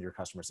 or it's in your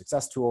customer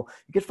success tool.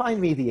 You could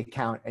find me the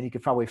account, and you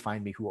could probably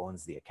find me who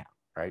owns the account,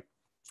 right?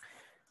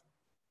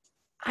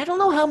 I don't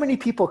know how many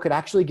people could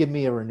actually give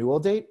me a renewal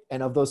date,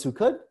 and of those who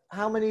could,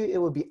 how many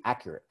it would be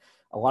accurate.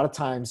 A lot of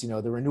times,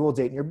 the renewal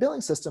date in your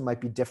billing system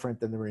might be different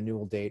than the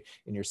renewal date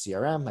in your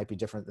CRM, might be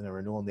different than the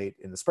renewal date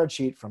in the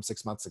spreadsheet from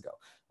 6 months ago.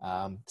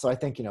 So I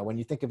think, when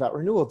you think about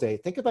renewal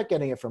date, think about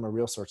getting it from a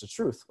real source of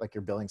truth, like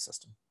your billing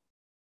system.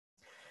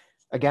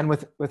 Again,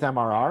 with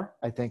MRR,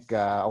 I think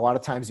a lot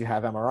of times you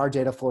have MRR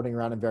data floating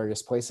around in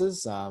various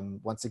places.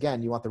 Once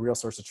again, you want the real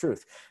source of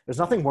truth. There's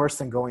nothing worse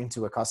than going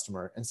to a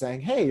customer and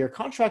saying, hey, your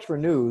contract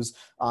renews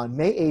on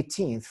May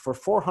 18th for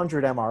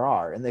 400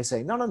 MRR. And they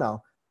say,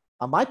 no.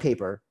 On my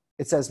paper,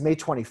 it says May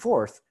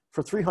 24th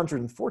for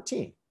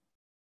 314.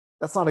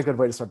 That's not a good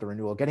way to start the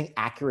renewal. Getting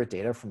accurate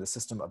data from the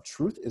system of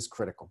truth is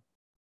critical.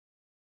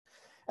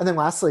 And then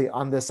lastly,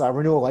 on this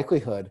renewal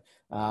likelihood,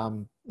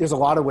 there's a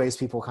lot of ways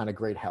people kind of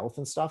grade health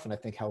and stuff. And I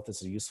think health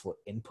is a useful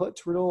input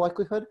to renewal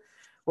likelihood.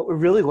 What we're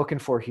really looking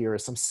for here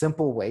is some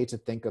simple way to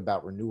think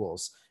about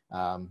renewals.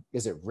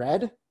 Is it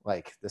red?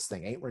 Like this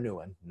thing ain't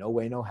renewing. No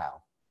way, no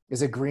how.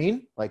 Is it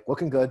green? Like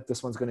looking good.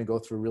 This one's going to go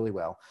through really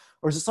well.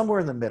 Or is it somewhere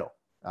in the middle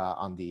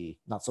on the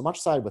not so much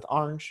side with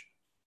orange,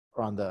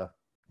 or on the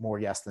more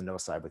yes than no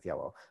side with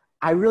yellow?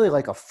 I really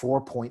like a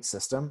 4-point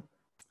system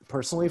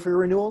personally for your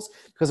renewals,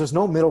 because there's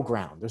no middle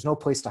ground. There's no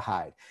place to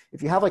hide.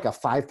 If you have like a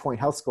 5-point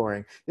health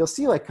scoring, you'll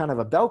see like kind of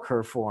a bell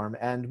curve form,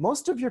 and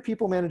most of your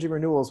people managing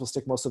renewals will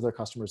stick most of their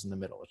customers in the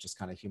middle. It's just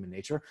kind of human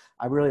nature.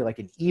 I really like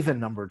an even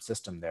numbered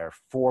system there,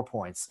 4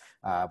 points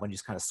when you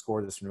just kind of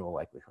score this renewal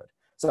likelihood.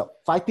 So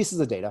 5 pieces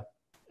of data.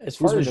 As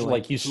far as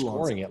like you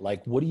scoring it,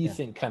 like what do you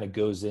think kind of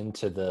goes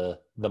into the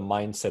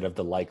mindset of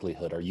the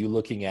likelihood? Are you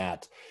looking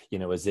at,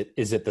 is it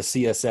the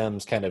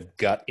CSM's kind of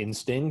gut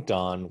instinct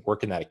on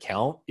working that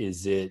account?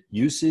 Is it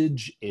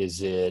usage?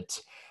 Is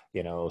it,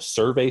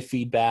 survey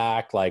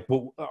feedback? Like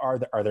what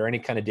are there any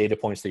kind of data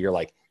points that you're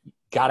like,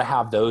 got to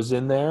have those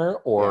in there,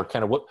 or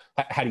kind of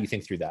how do you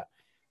think through that?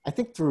 I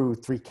think through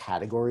 3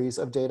 categories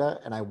of data,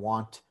 and I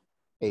want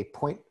a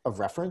point of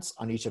reference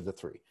on each of the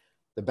 3.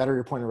 The better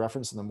your point of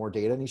reference and the more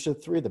data in each of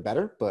the 3, the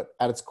better. But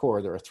at its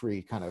core, there are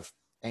 3 kind of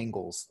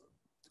angles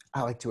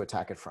I like to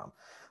attack it from.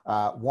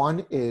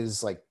 One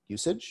is like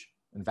usage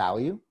and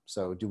value.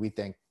 So do we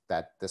think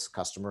that this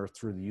customer,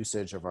 through the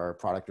usage of our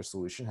product or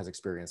solution, has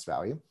experienced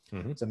value?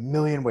 Mm-hmm. There's a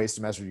million ways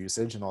to measure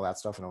usage and all that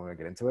stuff. I don't want to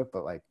get into it,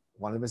 but like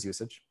one of them is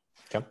usage.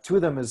 Okay. 2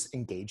 of them is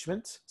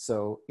engagement.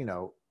 So,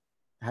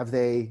 have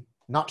they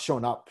not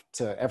shown up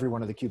to every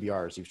one of the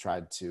QBRs you've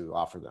tried to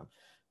offer them?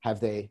 Have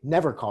they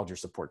never called your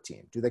support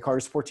team? Do they call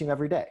your support team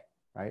every day,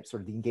 right?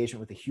 Sort of the engagement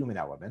with the human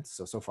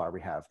elements. So far we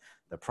have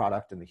the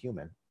product and the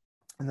human.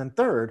 And then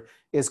 3rd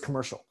is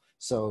commercial.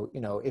 So,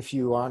 if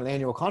you are on an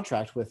annual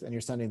contract and you're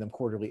sending them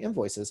quarterly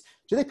invoices,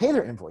 do they pay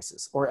their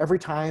invoices? Or every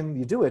time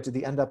you do it, do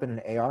they end up in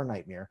an AR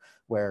nightmare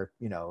where,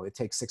 it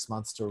takes 6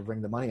 months to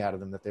bring the money out of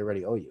them that they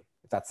already owe you?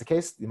 If that's the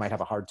case, you might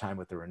have a hard time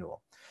with the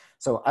renewal.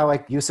 So I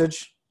like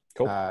usage,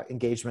 cool.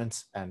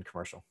 Engagement, and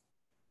commercial.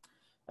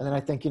 And then I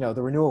think,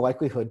 the renewal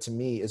likelihood to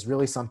me is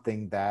really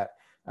something that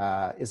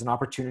is an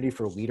opportunity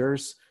for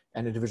leaders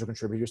and individual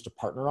contributors to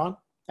partner on,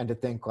 and to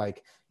think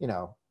like,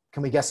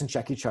 can we guess and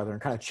check each other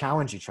and kind of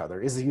challenge each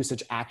other? Is the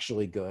usage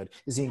actually good?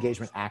 Is the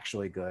engagement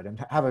actually good?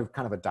 And have a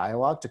kind of a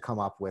dialogue to come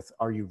up with,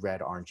 are you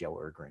red, orange, yellow,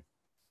 or green?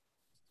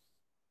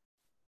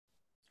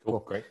 Cool.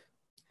 Great.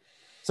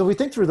 So we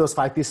think through those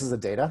 5 pieces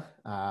of data.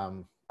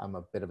 I'm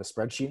a bit of a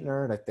spreadsheet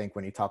nerd. I think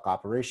when you talk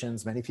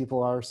operations, many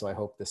people are. So I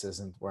hope this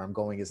isn't where I'm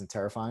going isn't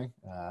terrifying.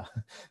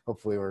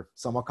 Hopefully we're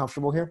somewhat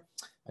comfortable here.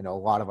 I know a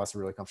lot of us are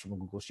really comfortable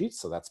with Google Sheets,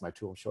 so that's my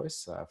tool of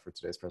choice for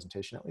today's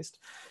presentation at least.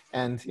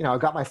 And I've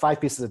got my 5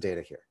 pieces of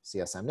data here.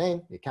 CSM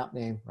name, the account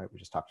name, right? We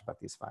just talked about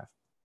these 5.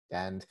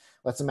 And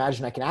let's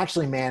imagine I can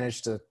actually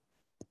manage to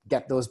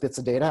get those bits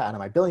of data out of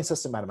my billing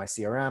system, out of my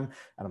CRM,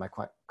 out of my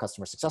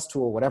customer success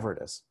tool, whatever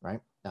it is,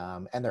 right?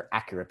 And they're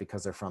accurate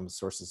because they're from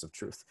sources of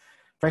truth.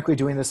 Frankly,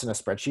 doing this in a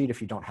spreadsheet, if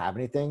you don't have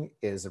anything,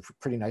 is a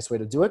pretty nice way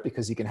to do it,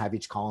 because you can have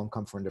each column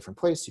come from a different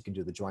place. You can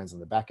do the joins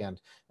on the back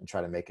end and try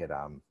to make it,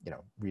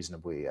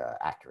 reasonably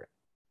accurate.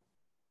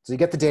 So you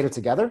get the data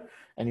together,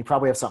 and you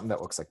probably have something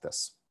that looks like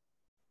this.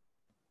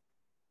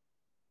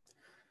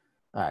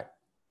 All right.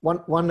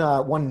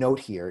 One note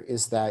here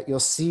is that you'll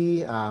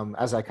see,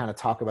 as I kind of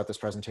talk about this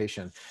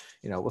presentation,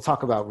 we'll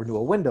talk about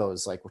renewal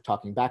windows, like we're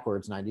talking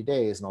backwards 90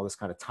 days and all this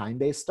kind of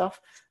time-based stuff.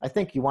 I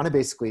think you want to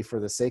basically, for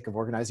the sake of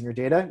organizing your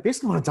data,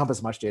 basically want to dump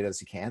as much data as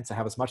you can to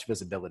have as much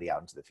visibility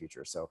out into the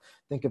future. So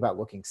think about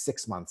looking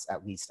 6 months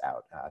at least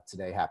out.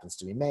 Today happens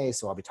to be May,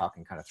 so I'll be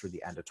talking kind of through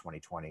the end of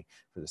 2020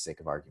 for the sake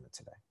of argument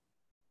today.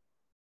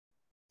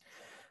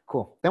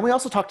 Cool. Then we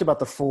also talked about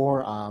the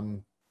four,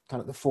 kind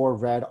of the four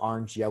red,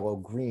 orange, yellow,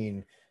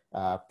 green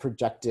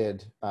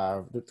projected,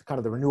 kind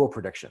of the renewal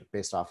prediction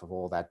based off of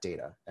all that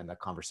data and the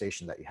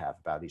conversation that you have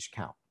about each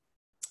account.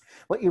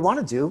 What you want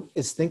to do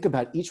is think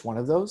about each one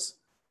of those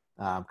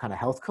kind of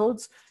health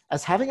codes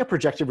as having a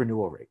projected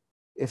renewal rate.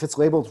 If it's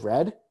labeled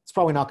red, it's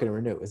probably not going to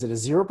renew. Is it a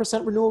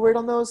 0% renewal rate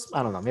on those?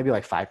 I don't know, maybe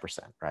like 5%,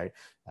 right?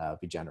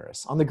 Be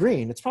generous. On the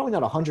green, it's probably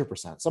not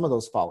 100%. Some of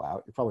those fall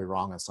out. You're probably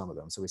wrong on some of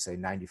them. So we say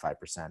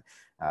 95%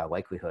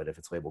 likelihood if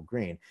it's labeled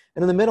green.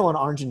 And in the middle on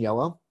orange and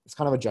yellow, it's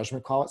kind of a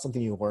judgment call. It's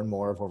something you learn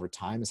more of over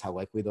time is how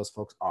likely those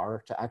folks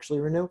are to actually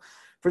renew.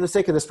 For the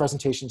sake of this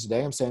presentation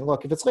today, I'm saying,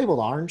 look, if it's labeled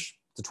orange,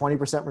 it's a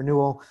 20%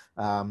 renewal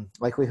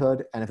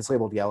likelihood. And if it's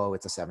labeled yellow,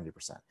 it's a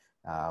 70%.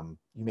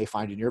 You may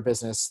find in your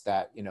business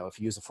that, you know, if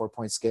you use a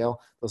 4-point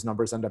scale, those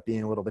numbers end up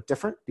being a little bit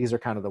different. These are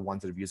kind of the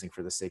ones that I'm using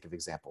for the sake of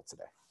example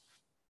today.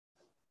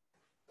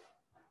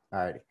 All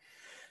righty.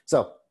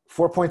 So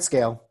 4-point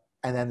scale,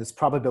 and then this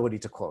probability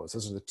to close.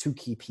 Those are the two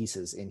key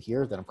pieces in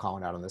here that I'm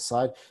calling out on this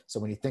slide. So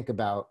when you think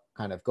about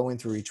kind of going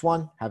through each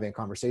one, having a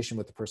conversation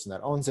with the person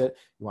that owns it,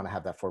 you want to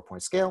have that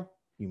 4-point scale.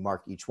 You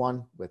mark each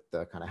one with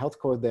the kind of health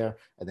code there,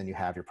 and then you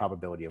have your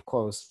probability of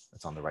close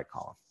that's on the right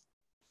column.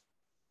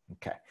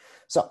 Okay,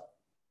 so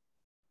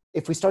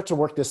if we start to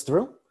work this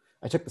through,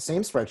 I took the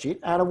same spreadsheet,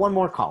 added one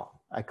more column.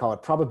 I call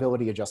it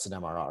probability adjusted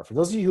MRR. For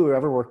those of you who have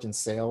ever worked in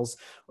sales,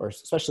 or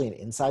especially in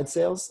inside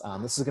sales,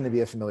 this is going to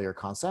be a familiar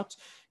concept.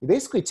 You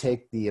basically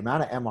take the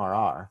amount of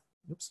MRR,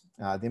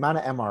 the amount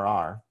of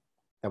MRR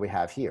that we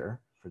have here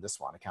for this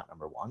one, account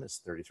number 1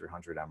 is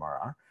 3,300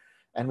 MRR.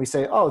 And we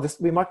say, oh,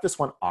 we marked this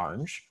one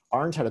orange.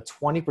 Orange had a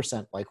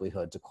 20%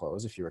 likelihood to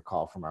close, if you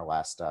recall from our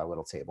last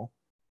little table.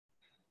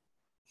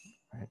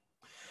 Right.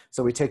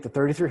 So we take the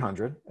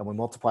 3,300 and we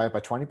multiply it by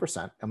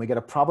 20%, and we get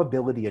a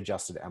probability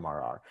adjusted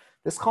MRR.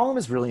 This column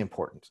is really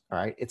important, all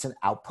right? It's an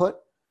output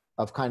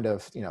of kind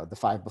of, you know, the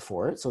 5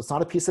 before it. So it's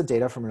not a piece of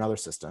data from another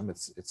system.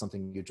 It's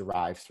something you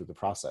derive through the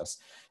process.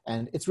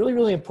 And it's really,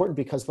 really important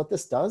because what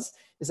this does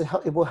is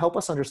it will help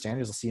us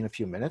understand, as you'll see in a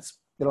few minutes,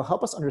 it'll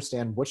help us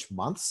understand which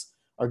months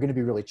are going to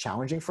be really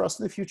challenging for us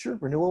in the future,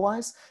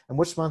 renewal-wise, and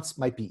which months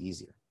might be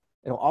easier.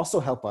 It'll also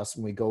help us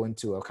when we go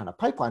into a kind of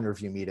pipeline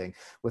review meeting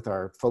with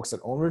our folks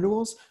that own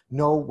renewals,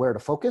 know where to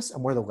focus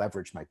and where the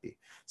leverage might be.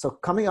 So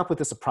coming up with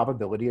this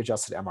probability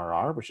adjusted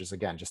MRR, which is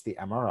again, just the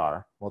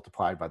MRR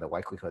multiplied by the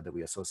likelihood that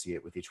we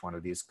associate with each one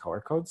of these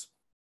color codes,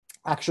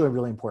 actually a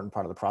really important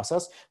part of the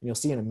process. And you'll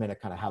see in a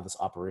minute kind of how this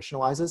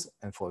operationalizes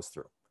and flows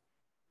through.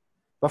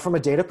 But from a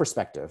data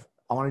perspective,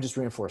 I want to just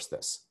reinforce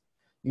this.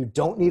 You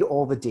don't need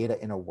all the data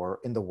in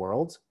the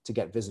world to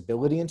get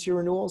visibility into your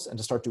renewals and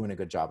to start doing a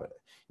good job at it.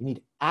 You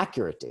need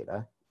accurate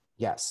data,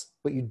 yes,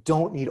 but you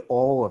don't need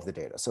all of the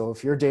data. So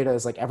if your data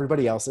is like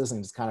everybody else's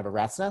and it's kind of a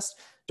rat's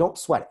nest, don't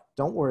sweat it.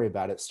 Don't worry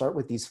about it. Start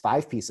with these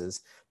 5 pieces,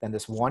 then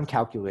this one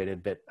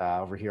calculated bit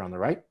over here on the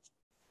right.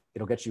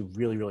 It'll get you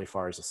really, really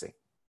far, as you'll see.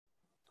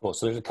 Cool.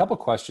 So there's a couple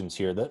questions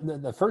here.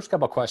 The first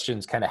couple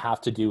questions kind of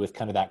have to do with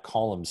kind of that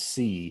column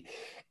C,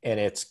 and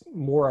it's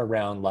more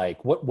around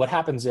like what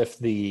happens if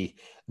the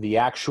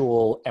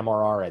actual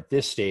MRR at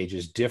this stage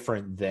is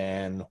different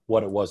than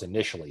what it was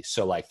initially.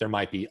 So like there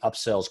might be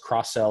upsells,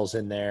 cross sells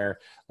in there.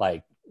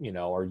 Like, you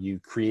know, are you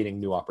creating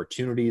new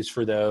opportunities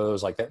for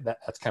those? Like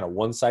that's kind of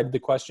one side of the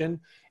question.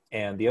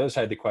 And the other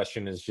side of the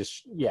question is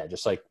just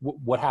like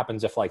what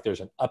happens if like there's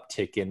an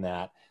uptick in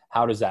that?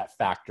 How does that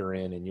factor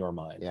in your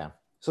mind? Yeah.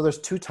 So there's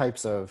 2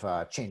 types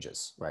of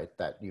changes, right,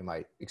 that you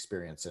might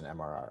experience in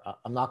MRR.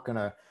 I'm not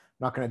gonna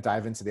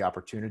dive into the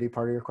opportunity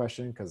part of your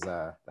question because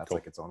that's cool.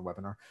 Like its own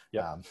webinar.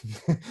 Yeah.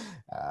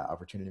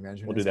 Opportunity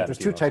management. We'll do that. There's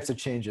 2 types of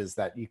changes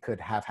that you could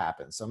have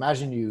happen. So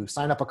imagine you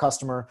sign up a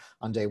customer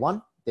on day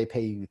 1, they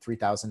pay you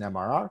 3,000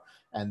 MRR,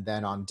 and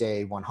then on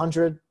day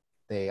 100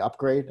 they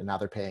upgrade, and now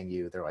they're paying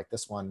you. They're like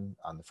this one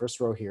on the first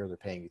row here. They're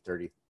paying you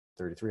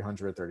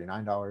 $3,300,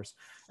 $39,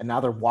 and now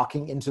they're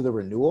walking into the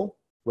renewal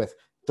with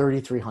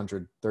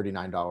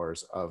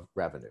 $3,339 of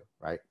revenue,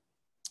 right?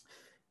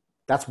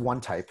 That's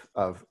one type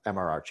of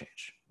MRR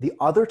change. The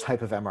other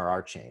type of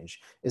MRR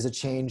change is a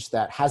change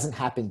that hasn't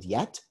happened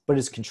yet, but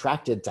is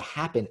contracted to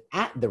happen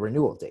at the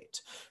renewal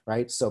date,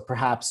 right? So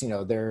perhaps, you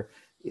know, they're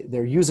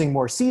using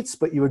more seats,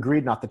 but you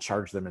agreed not to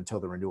charge them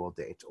until the renewal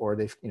date, or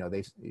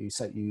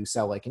you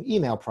sell like an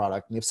email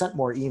product and they've sent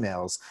more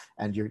emails,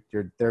 and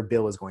their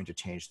bill is going to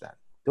change then.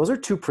 Those are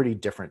 2 pretty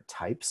different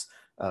types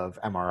of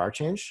MRR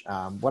change.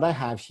 What I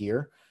have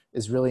here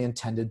is really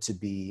intended to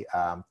be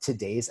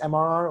today's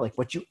MRR, like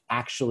what you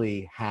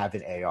actually have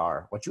in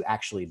AR, what you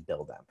actually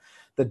bill them.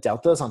 The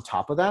deltas on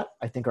top of that,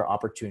 I think, are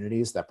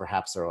opportunities that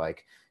perhaps are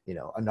like, you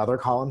know, another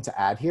column to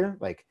add here,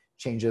 like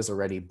changes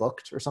already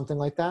booked or something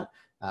like that.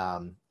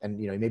 And,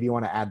 you know, maybe you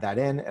want to add that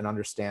in and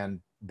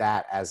understand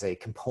that as a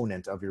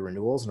component of your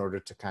renewals in order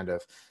to kind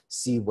of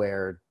see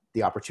where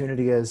the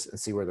opportunity is and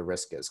see where the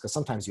risk is. Because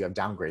sometimes you have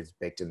downgrades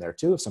baked in there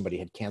too. If somebody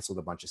had canceled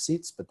a bunch of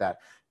seats, but that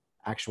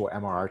actual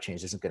MRR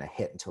change isn't going to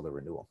hit until the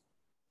renewal.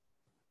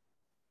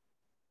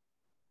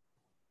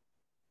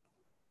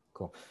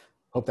 Cool.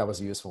 Hope that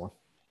was a useful one.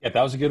 Yeah,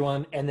 that was a good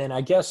one. And then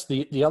I guess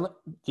the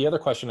other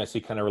question I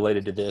see kind of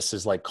related to this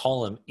is like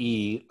column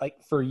E.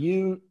 Like for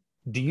you,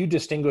 do you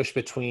distinguish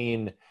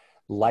between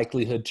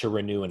likelihood to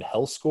renew and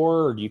health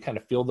score, or do you kind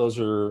of feel those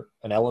are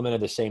an element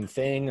of the same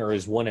thing, or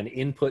is one an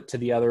input to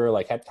the other?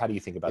 Like how do you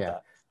think about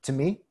that? To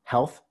me,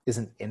 health is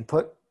an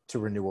input to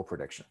renewal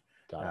prediction.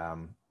 Got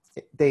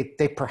it.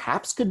 They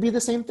perhaps could be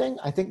the same thing.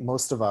 I think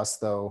most of us,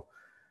 though,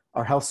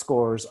 our health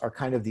scores are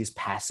kind of these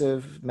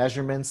passive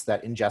measurements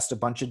that ingest a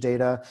bunch of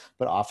data,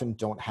 but often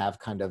don't have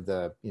kind of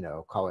the,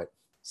 call it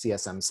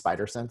CSM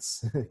spider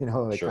sense,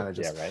 like Sure. kind of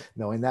just right.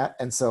 knowing that.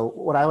 And so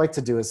what I like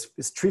to do is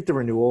treat the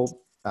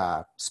renewal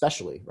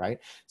specially, right?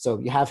 So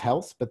you have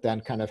health, but then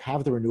kind of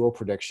have the renewal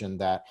prediction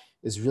that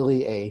is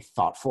really a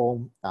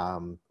thoughtful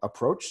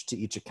approach to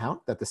each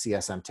account that the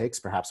CSM takes,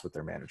 perhaps with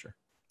their manager.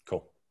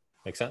 Cool.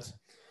 Makes sense.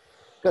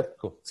 Good.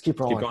 Cool. Let's keep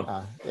rolling. Keep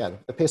going.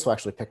 The pace will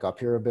actually pick up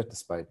here a bit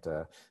despite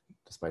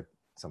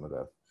some of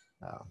the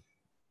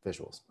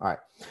visuals. All right.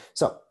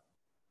 So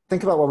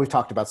think about what we've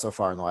talked about so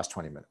far in the last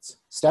 20 minutes.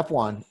 Step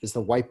one is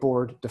the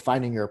whiteboard,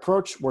 defining your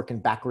approach, working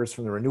backwards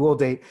from the renewal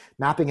date,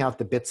 mapping out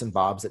the bits and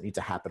bobs that need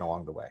to happen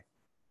along the way.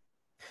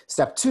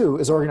 Step two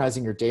is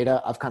organizing your data.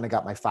 I've kind of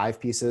got my 5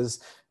 pieces,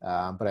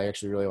 but I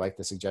actually really like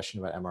the suggestion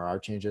about MRR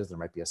changes. There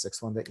might be a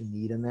 6th one that you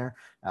need in there,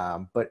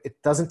 but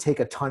it doesn't take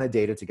a ton of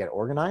data to get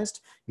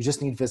organized. You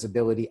just need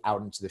visibility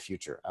out into the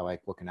future. I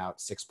like looking out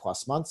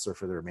 6+ months or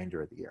for the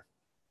remainder of the year.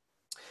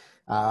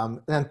 And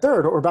then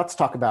third, what we're about to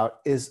talk about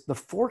is the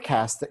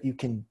forecast that you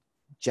can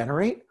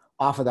generate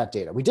off of that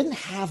data. We didn't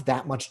have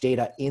that much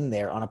data in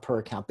there on a per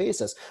account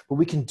basis, but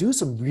we can do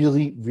some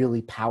really,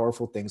 really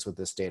powerful things with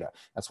this data.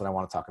 That's what I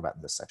want to talk about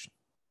in this section.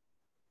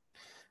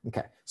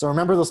 Okay, so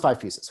remember those 5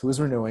 pieces.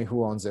 Who's renewing,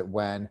 who owns it,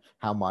 when,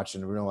 how much,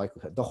 and renewal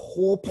likelihood. The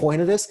whole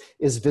point of this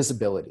is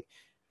visibility.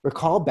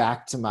 Recall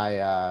back to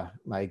my,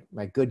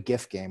 my good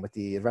gift game with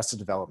the Arrested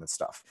Development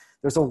stuff.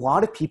 There's a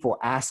lot of people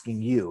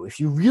asking you,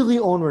 if you really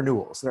own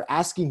renewals, they're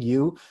asking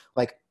you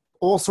like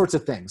all sorts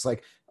of things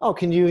like, oh,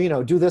 can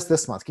you, do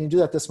this month? Can you do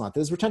that this month?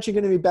 Is retention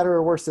going to be better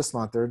or worse this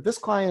month? Or this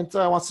client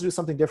wants to do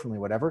something differently,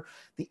 whatever.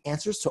 The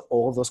answers to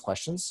all of those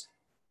questions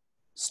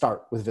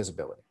start with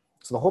visibility.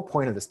 So the whole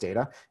point of this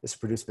data is to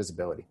produce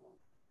visibility.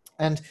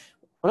 And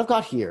what I've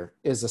got here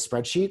is a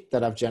spreadsheet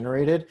that I've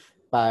generated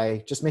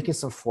by just making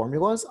some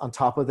formulas on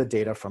top of the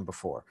data from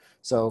before.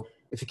 So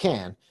if you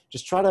can,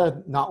 just try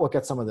to not look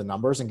at some of the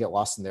numbers and get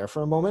lost in there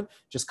for a moment.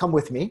 Just come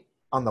with me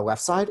on the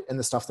left side in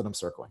the stuff that I'm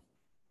circling.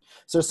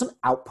 So there's some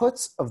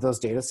outputs of those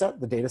data set,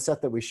 the data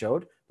set that we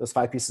showed, those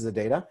 5 pieces of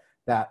data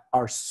that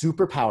are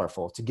super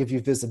powerful to give you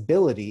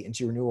visibility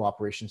into your renewal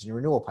operations and your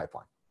renewal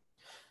pipeline.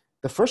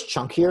 The first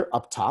chunk here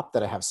up top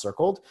that I have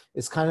circled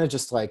is kind of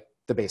just like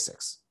the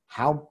basics.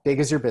 How big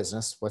is your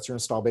business? What's your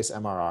install base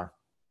MRR?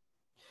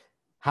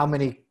 How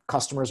many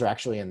customers are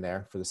actually in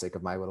there? For the sake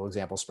of my little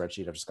example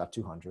spreadsheet, I've just got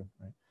 200,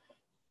 right?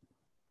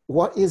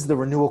 What is the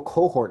renewal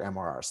cohort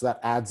MRR? So that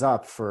adds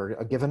up for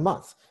a given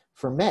month.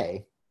 For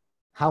May,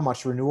 how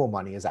much renewal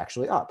money is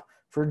actually up?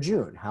 For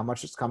June, how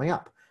much is coming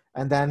up?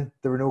 And then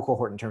the renewal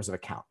cohort in terms of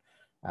account.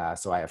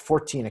 So I have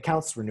 14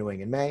 accounts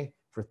renewing in May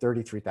for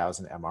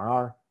 33,000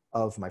 MRR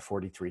of my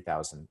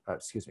 423,000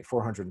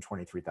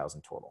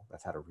 total.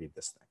 That's how to read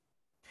this thing.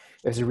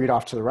 As you read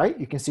off to the right,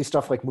 you can see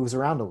stuff like moves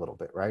around a little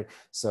bit, right?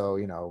 So,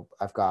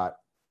 I've got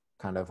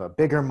kind of a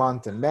bigger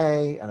month in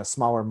May and a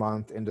smaller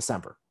month in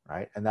December,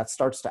 right? And that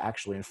starts to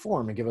actually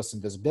inform and give us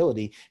some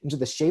visibility into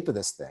the shape of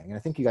this thing. And I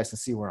think you guys can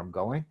see where I'm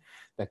going,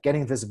 that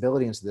getting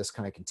visibility into this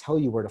kind of can tell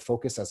you where to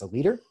focus as a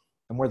leader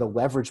and where the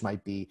leverage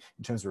might be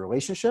in terms of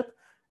relationship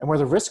and where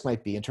the risk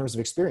might be in terms of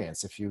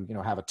experience. If you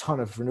have a ton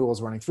of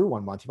renewals running through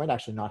one month, you might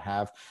actually not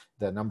have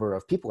the number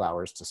of people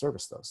hours to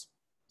service those.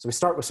 So we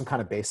start with some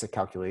kind of basic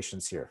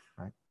calculations here,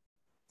 right?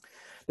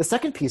 The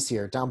second piece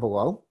here down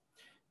below,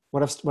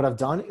 what I've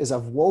done is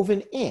I've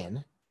woven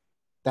in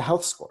the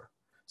health score.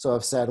 So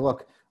I've said,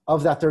 look,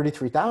 of that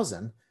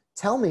 33,000,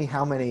 tell me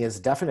how many is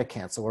definite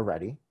cancel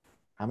already.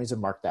 How many is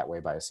marked that way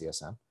by a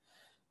CSM?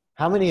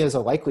 How many is a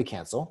likely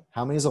cancel?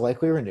 How many is a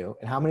likely renew?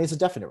 And how many is a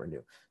definite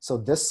renew? So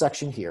this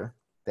section here,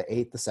 the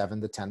 8, the 7,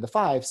 the 10, the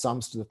 5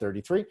 sums to the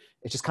 33.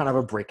 It's just kind of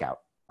a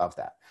breakout of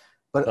that.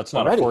 But that's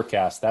not already a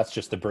forecast. That's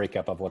just the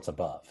breakup of what's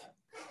above.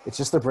 It's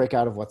just the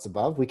breakout of what's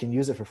above. We can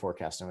use it for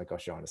forecasting, like I'll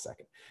show in a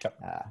second. Okay.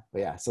 But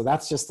yeah, so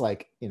that's just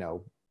like,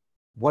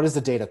 what does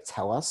the data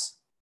tell us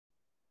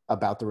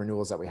about the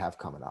renewals that we have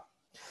coming up?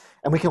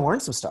 And we can learn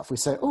some stuff. We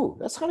say, oh,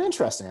 that's kind of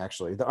interesting,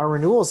 actually. Our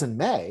renewals in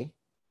May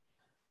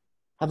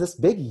have this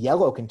big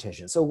yellow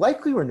contingent. So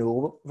likely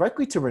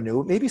to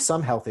renew, maybe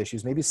some health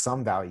issues, maybe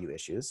some value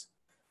issues.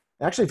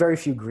 Actually very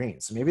few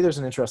greens. So maybe there's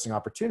an interesting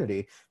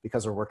opportunity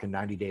because we're working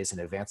 90 days in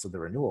advance of the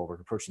renewal. We're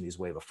approaching these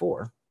way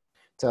before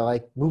to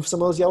like move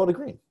some of those yellow to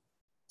green.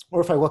 Or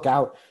if I look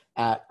out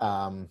at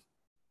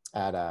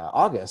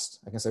August,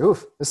 I can say,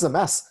 oof, this is a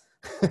mess,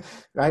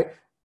 right?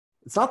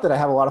 It's not that I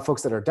have a lot of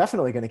folks that are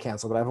definitely going to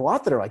cancel, but I have a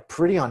lot that are like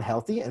pretty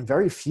unhealthy and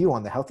very few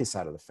on the healthy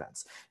side of the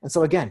fence. And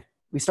so again,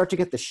 we start to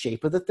get the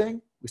shape of the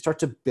thing. We start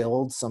to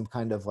build some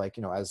kind of like,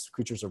 as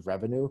creatures of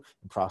revenue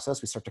and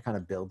process, we start to kind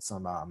of build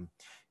some,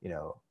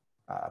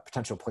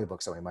 potential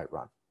playbooks that we might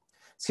run.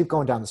 Let's keep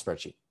going down the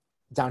spreadsheet.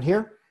 Down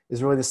here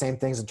is really the same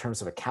things in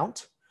terms of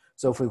account.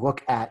 So if we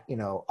look at,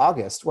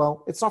 August,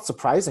 well, it's not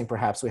surprising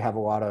perhaps we have a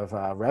lot of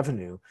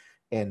revenue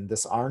in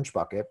this orange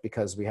bucket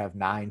because we have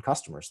 9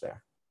 customers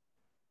there,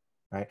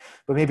 right?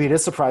 But maybe it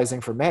is surprising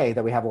for May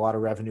that we have a lot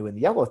of revenue in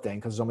the yellow thing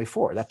because there's only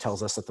 4. That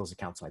tells us that those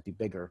accounts might be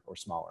bigger or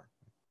smaller.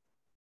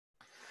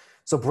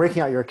 So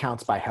breaking out your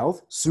accounts by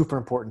health, super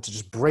important to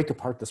just break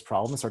apart this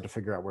problem and start to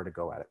figure out where to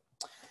go at it.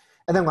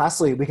 And then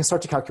lastly, we can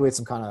start to calculate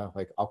some kind of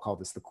like, I'll call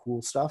this the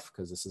cool stuff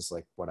because this is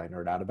like what I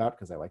nerd out about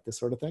because I like this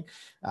sort of thing.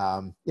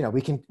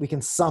 We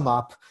can sum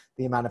up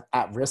the amount of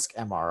at-risk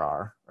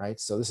MRR, right?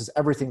 So this is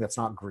everything that's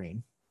not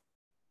green.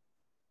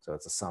 So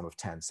it's a sum of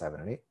 10, 7,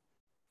 and 8.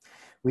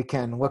 We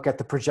can look at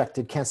the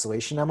projected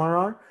cancellation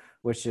MRR,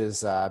 which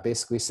is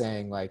basically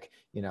saying like,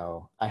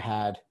 I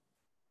have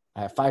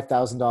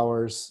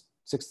 $5,000,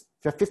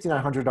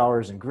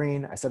 $5,900 in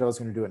green. I said I was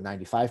going to do it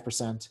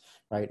 95%,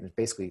 right? And it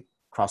basically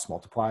cross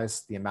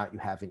multiplies the amount you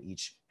have in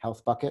each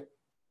health bucket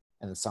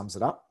and then sums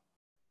it up.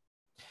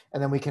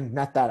 And then we can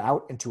net that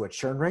out into a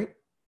churn rate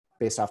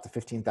based off the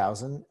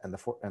 15,000 and the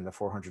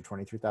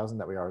 423,000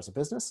 that we are as a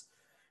business.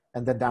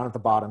 And then down at the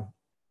bottom,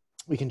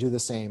 we can do the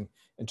same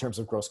in terms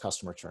of gross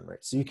customer churn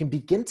rate. So you can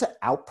begin to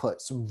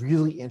output some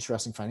really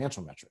interesting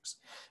financial metrics.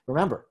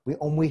 Remember, we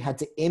only had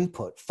to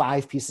input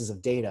 5 pieces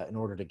of data in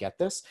order to get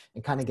this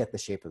and kind of get the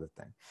shape of the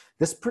thing.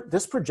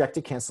 This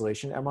projected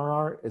cancellation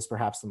MRR is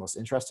perhaps the most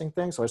interesting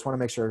thing. So I just want to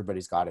make sure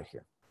everybody's got it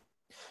here.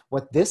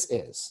 What this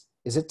is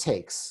it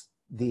takes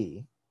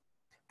the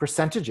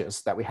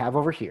percentages that we have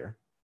over here,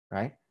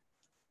 right?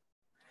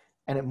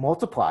 And it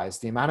multiplies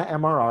the amount of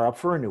MRR up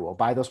for renewal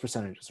by those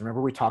percentages.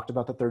 Remember, we talked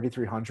about the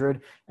 3,300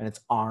 and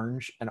it's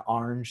orange, and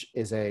orange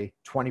is a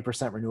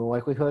 20% renewal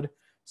likelihood.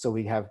 So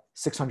we have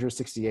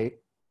 668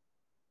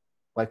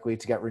 likely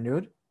to get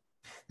renewed.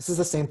 This is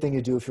the same thing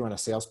you do if you run a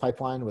sales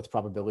pipeline with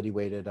probability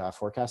weighted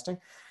forecasting.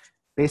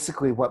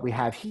 Basically, what we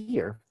have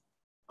here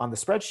on the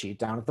spreadsheet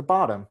down at the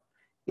bottom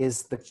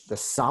is the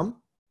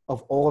sum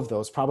of all of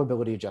those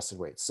probability adjusted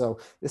weights. So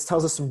this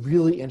tells us some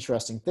really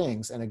interesting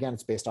things. And again,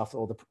 it's based off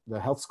all the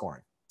health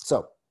scoring.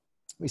 So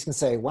we can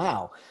say,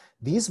 wow,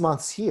 these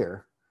months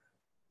here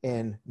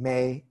in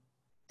May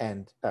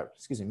and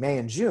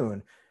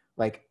June,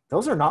 like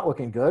those are not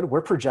looking good.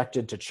 We're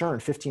projected to churn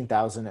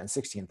 15,000 and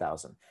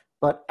 16,000.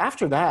 But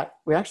after that,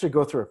 we actually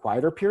go through a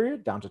quieter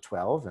period down to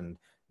 12 and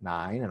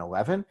 9 and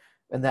 11.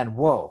 And then,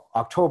 whoa,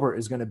 October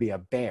is going to be a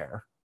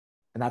bear.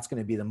 And that's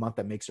going to be the month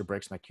that makes or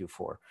breaks my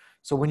Q4.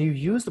 So when you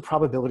use the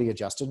probability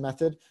adjusted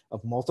method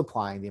of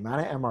multiplying the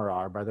amount of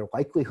MRR by their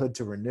likelihood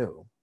to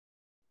renew,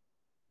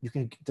 you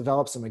can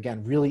develop some,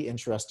 again, really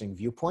interesting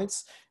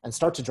viewpoints and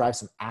start to drive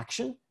some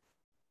action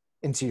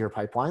into your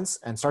pipelines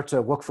and start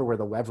to look for where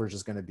the leverage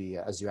is going to be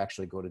as you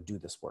actually go to do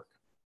this work.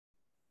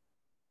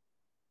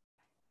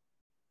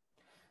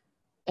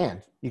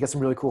 And you get some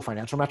really cool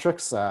financial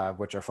metrics,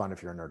 which are fun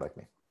if you're a nerd like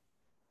me.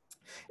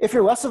 If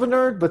you're less of a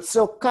nerd, but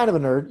still kind of a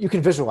nerd, you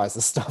can visualize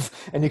this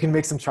stuff and you can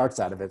make some charts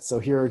out of it. So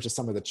here are just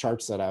some of the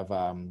charts that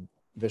I've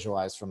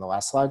visualized from the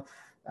last slide.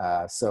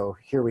 So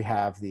here we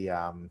have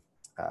the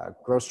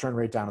gross churn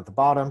rate down at the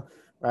bottom,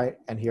 right?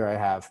 And here I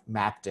have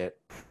mapped it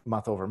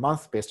month over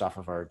month based off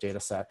of our data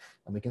set.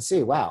 And we can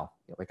see, wow,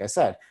 like I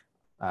said,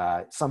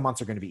 some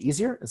months are going to be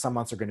easier and some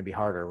months are going to be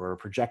harder. We're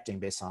projecting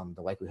based on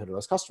the likelihood of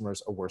those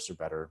customers, a worse or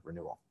better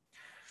renewal.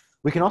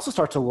 We can also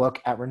start to look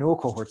at renewal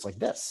cohorts like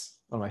this.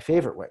 One of my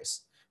favorite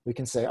ways. We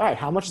can say, all right,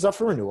 how much is up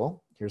for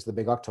renewal? Here's the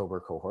big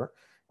October cohort.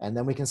 And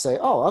then we can say,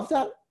 oh,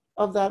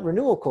 of that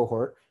renewal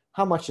cohort,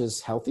 how much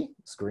is healthy,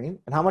 it's green,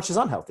 and how much is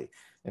unhealthy?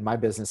 In my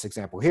business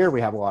example here,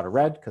 we have a lot of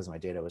red because my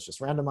data was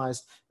just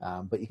randomized.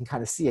 But you can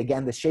kind of see,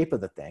 again, the shape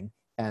of the thing.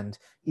 And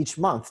each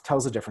month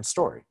tells a different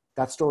story.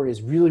 That story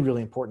is really,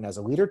 really important as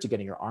a leader to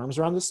getting your arms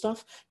around this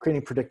stuff,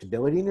 creating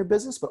predictability in your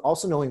business, but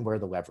also knowing where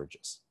the leverage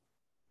is.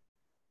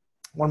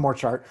 One more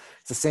chart.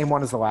 It's the same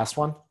one as the last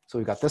one. So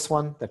we've got this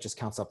one that just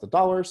counts up the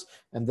dollars,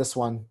 and this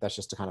one that's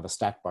just a kind of a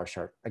stack bar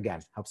chart.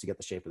 Again, helps you get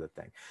the shape of the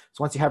thing.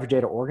 So once you have your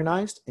data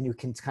organized and you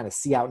can kind of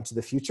see out into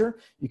the future,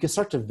 you can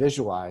start to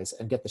visualize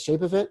and get the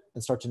shape of it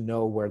and start to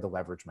know where the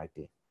leverage might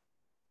be.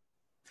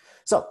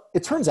 So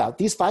it turns out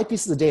these 5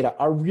 pieces of data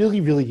are really,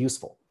 really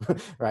useful,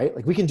 right?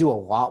 Like we can do a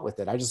lot with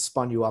it. I just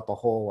spun you up a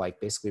whole, like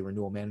basically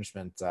renewal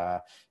management,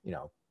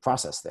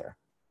 process there.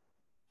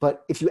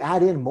 But if you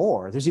add in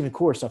more, there's even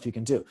cooler stuff you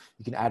can do.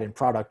 You can add in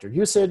product or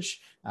usage.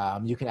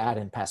 You can add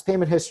in past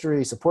payment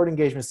history, support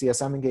engagements,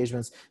 CSM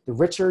engagements. The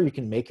richer you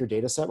can make your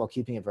data set while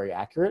keeping it very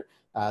accurate,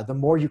 the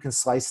more you can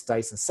slice,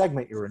 dice, and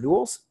segment your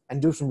renewals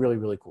and do some really,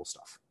 really cool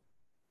stuff.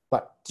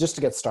 But just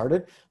to get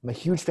started, I'm a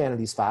huge fan of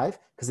these 5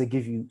 because they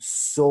give you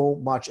so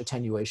much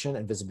attenuation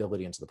and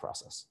visibility into the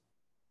process.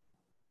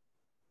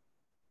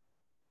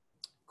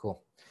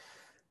 Cool.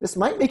 This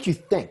might make you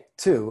think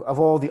too of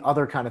all the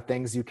other kind of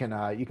things you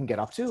can get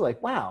up to. Like,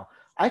 wow,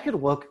 I could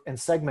look and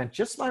segment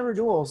just my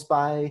renewals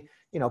by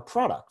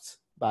product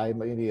by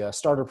maybe a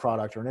starter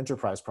product or an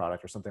enterprise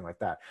product or something like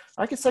that.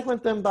 I could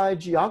segment them by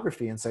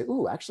geography and say,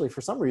 ooh, actually, for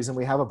some reason,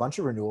 we have a bunch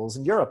of renewals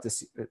in Europe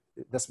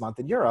this month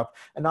in Europe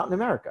and not in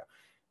America.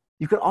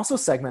 You could also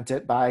segment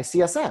it by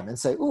CSM and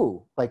say,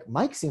 ooh, like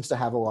Mike seems to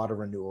have a lot of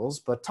renewals,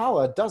 but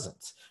Tala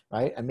doesn't,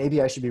 right? And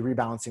maybe I should be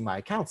rebalancing my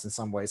accounts in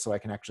some way so I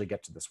can actually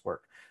get to this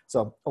work.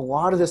 So a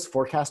lot of this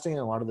forecasting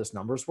and a lot of this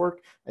numbers work,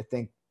 I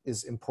think,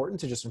 is important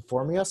to just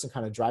informing us and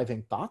kind of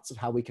driving thoughts of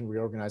how we can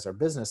reorganize our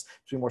business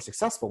to be more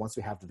successful once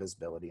we have the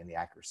visibility and the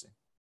accuracy.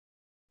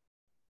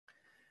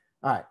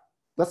 All right,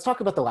 let's talk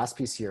about the last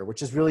piece here,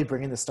 which is really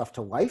bringing this stuff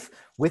to life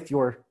with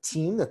your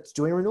team that's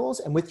doing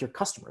renewals and with your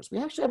customers. We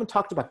actually haven't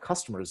talked about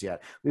customers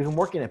yet. We've been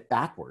working it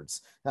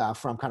backwards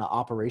from kind of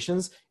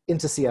operations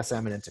into CSM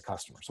and into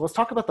customers. So let's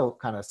talk about the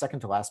kind of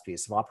second to last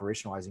piece of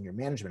operationalizing your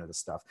management of this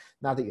stuff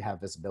now that you have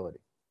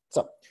visibility.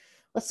 So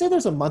let's say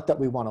there's a month that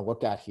we want to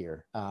look at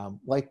here,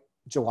 like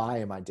July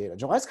in my data.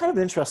 July is kind of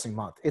an interesting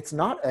month. It's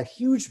not a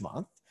huge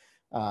month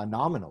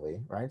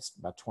nominally, right? It's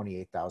about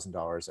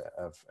 $28,000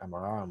 of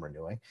MRR I'm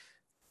renewing,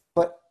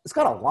 but it's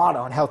got a lot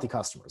of unhealthy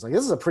customers. Like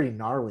this is a pretty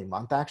gnarly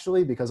month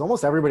actually, because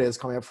almost everybody is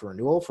coming up for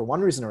renewal for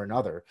one reason or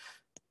another.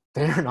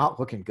 They're not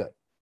looking good.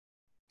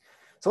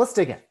 So let's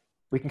dig in.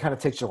 We can kind of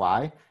take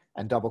July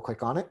and double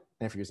click on it.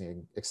 And if you're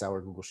using Excel or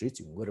Google Sheets,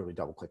 you can literally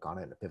double click on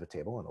it in a pivot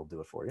table and it'll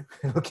do it for you.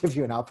 It'll give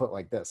you an output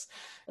like this.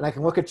 And I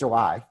can look at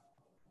July.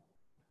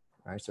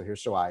 All right, so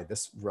here's July,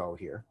 this row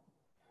here.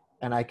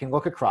 And I can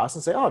look across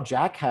and say, oh,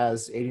 Jack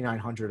has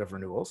 8,900 of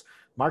renewals.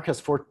 Mark has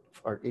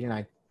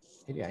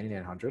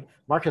 8,900.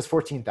 Mark has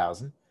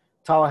 14,000.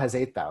 Tala has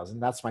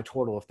 8,000. That's my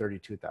total of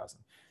 32,000.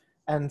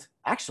 And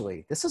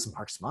actually, this is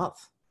Mark's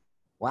month.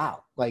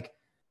 Wow. Like,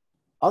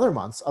 other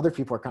months, other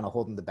people are kind of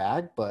holding the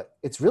bag, but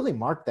it's really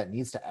Mark that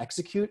needs to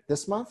execute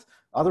this month.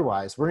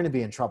 Otherwise, we're going to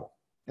be in trouble.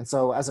 And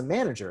so as a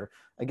manager,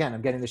 again,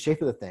 I'm getting the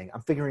shape of the thing. I'm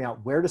figuring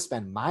out where to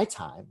spend my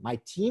time, my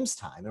team's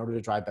time in order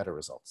to drive better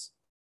results.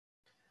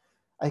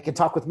 I can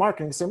talk with Mark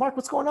and I can say, Mark,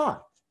 what's going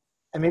on?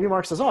 And maybe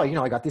Mark says, oh,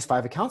 I got these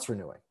 5 accounts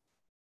renewing.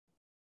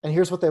 And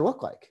here's what they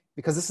look like,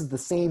 because this is the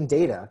same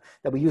data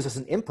that we use as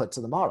an input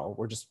to the model.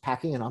 We're just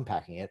packing and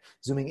unpacking it,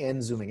 zooming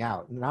in, zooming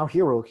out. And now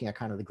here we're looking at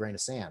kind of the grain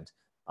of sand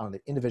on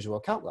the individual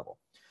account level.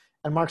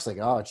 And Mark's like,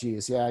 oh,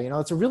 geez, yeah,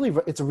 it's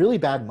a really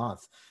bad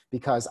month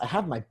because I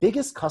have my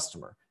biggest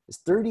customer is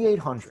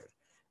 3,800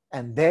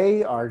 and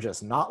they are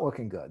just not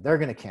looking good. They're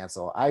going to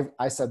cancel.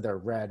 I said they're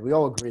red. We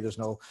all agree there's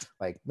no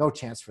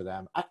chance for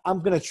them. I'm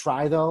going to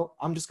try though.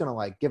 I'm just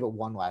going to give it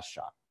one last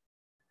shot.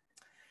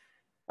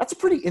 That's a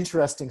pretty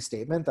interesting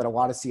statement that a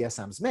lot of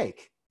CSMs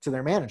make to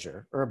their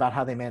manager or about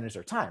how they manage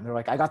their time. They're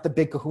like, I got the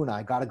big kahuna.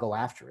 I got to go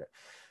after it.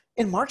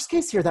 In Mark's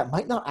case here, that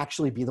might not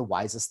actually be the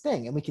wisest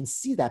thing. And we can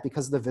see that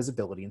because of the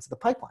visibility into the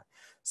pipeline.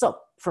 So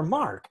for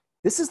Mark,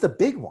 this is the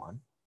big one.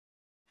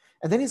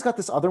 And then he's got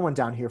this other one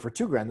down here for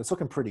 $2,000 that's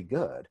looking pretty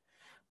good.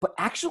 But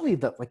actually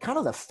the kind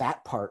of the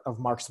fat part of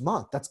Mark's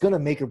month, that's going to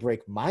make or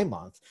break my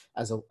month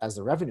as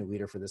a revenue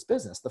leader for this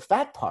business. The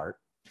fat part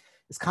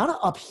is kind of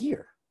up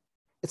here.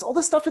 It's all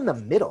this stuff in the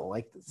middle.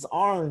 Like it's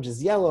orange,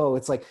 it's yellow.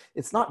 It's like,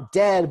 it's not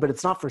dead, but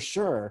it's not for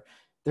sure.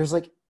 There's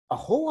like a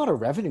whole lot of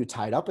revenue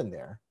tied up in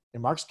there.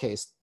 In Mark's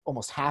case,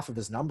 almost half of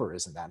his number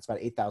is in that. It's about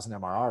 8,000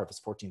 MRR of his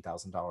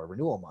 $14,000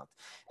 renewal month.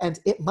 And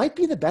it might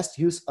be the best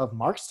use of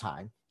Mark's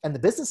time and the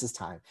business's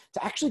time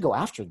to actually go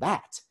after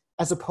that,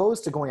 as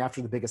opposed to going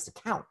after the biggest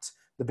account,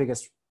 the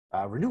biggest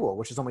renewal,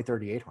 which is only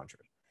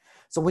 3,800.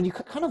 So when you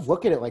kind of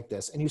look at it like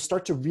this and you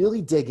start to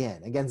really dig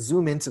in, again,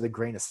 zoom into the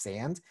grain of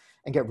sand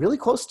and get really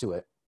close to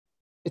it,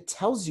 it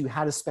tells you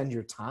how to spend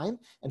your time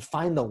and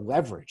find the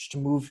leverage to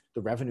move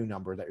the revenue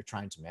number that you're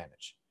trying to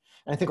manage.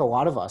 And I think a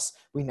lot of us,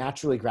 we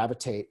naturally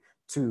gravitate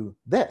to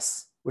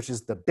this, which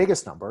is the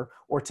biggest number,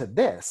 or to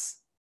this,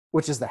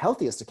 which is the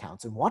healthiest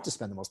accounts and want to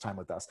spend the most time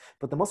with us.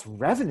 But the most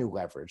revenue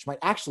leverage might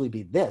actually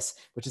be this,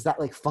 which is that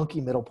funky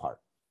middle part.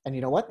 And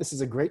you know what? This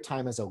is a great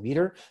time as a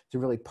leader to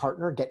really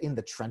partner, get in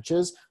the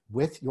trenches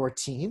with your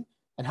team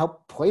and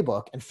help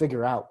playbook and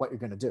figure out what you're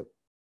going to do.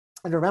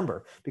 And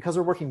remember, because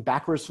we're working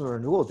backwards from the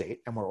renewal date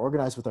and we're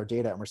organized with our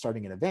data and we're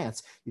starting in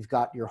advance, you've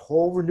got your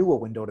whole renewal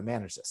window to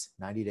manage this,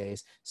 90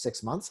 days,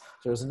 6 months.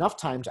 So there's enough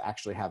time to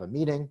actually have a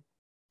meeting,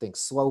 think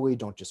slowly,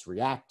 don't just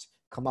react,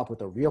 come up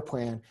with a real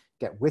plan,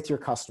 get with your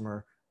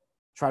customer,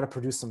 try to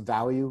produce some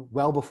value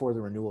well before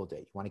the renewal date.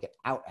 You want to get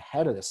out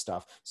ahead of this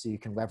stuff so you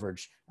can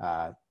leverage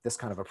this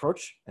kind of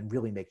approach and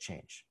really make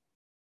change.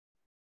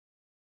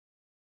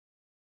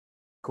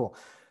 Cool.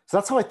 So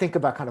that's how I think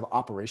about kind of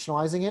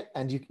operationalizing it.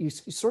 And you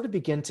sort of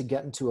begin to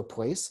get into a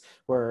place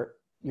where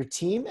your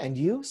team and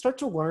you start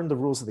to learn the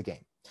rules of the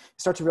game. You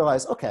start to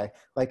realize, okay,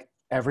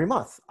 every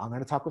month, I'm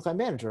going to talk with my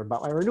manager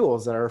about my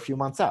renewals that are a few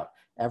months out.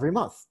 Every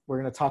month, we're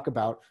going to talk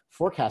about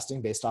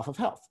forecasting based off of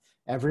health.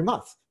 Every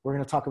month, we're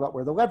going to talk about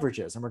where the leverage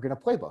is and we're going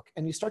to playbook.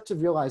 And you start to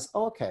realize,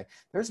 oh, okay,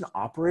 there's an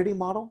operating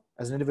model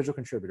as an individual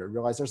contributor.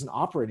 Realize there's an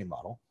operating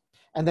model.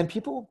 And then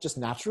people just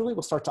naturally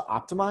will start to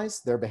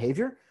optimize their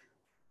behavior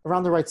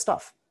around the right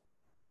stuff.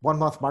 1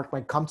 month, Mark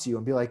might come to you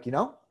and be like,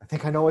 I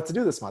think I know what to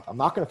do this month. I'm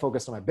not going to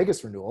focus on my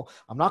biggest renewal.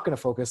 I'm not going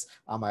to focus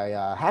on my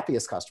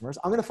happiest customers.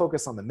 I'm going to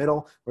focus on the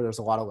middle where there's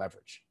a lot of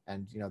leverage.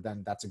 And,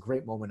 then that's a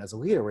great moment as a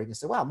leader where you can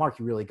say, wow, Mark,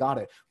 you really got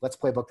it. Let's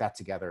playbook that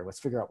together. Let's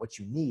figure out what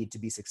you need to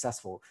be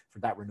successful for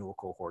that renewal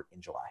cohort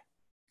in July.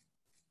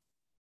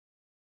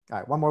 All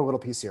right, one more little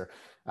piece here.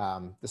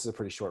 This is a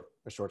pretty short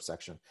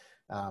section.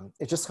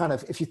 It just kind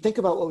of, if you think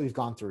about what we've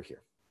gone through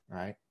here, all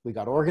right, we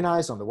got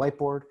organized on the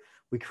whiteboard.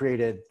 We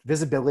created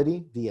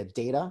visibility via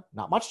data,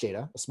 not much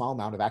data, a small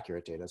amount of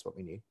accurate data is what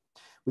we need.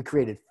 We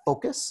created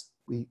focus.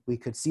 We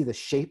could see the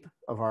shape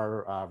of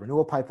our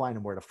renewal pipeline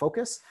and where to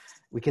focus.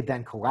 We could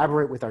then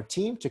collaborate with our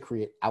team to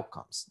create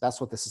outcomes. That's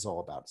what this is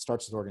all about. It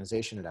starts with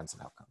organization, it ends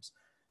in outcomes.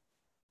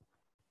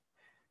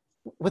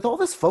 With all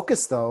this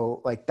focus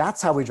though, like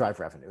that's how we drive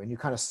revenue. And you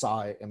kind of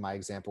saw it in my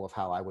example of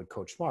how I would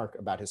coach Mark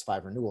about his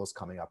 5 renewals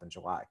coming up in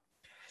July.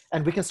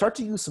 And we can start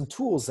to use some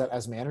tools that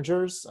as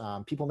managers,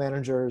 people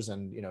managers,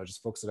 and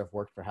just folks that have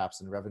worked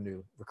perhaps in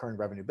recurring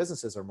revenue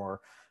businesses are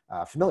more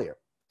familiar.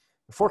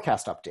 The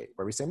forecast update,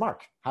 where we say,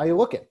 Mark, how are you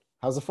looking?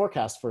 How's the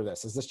forecast for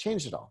this? Has this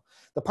changed at all?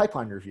 The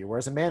pipeline review, where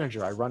as a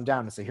manager, I run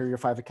down and say, here are your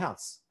 5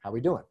 accounts. How are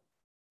we doing?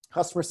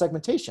 Customer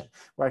segmentation,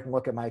 where I can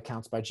look at my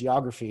accounts by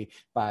geography,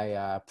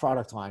 by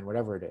product line,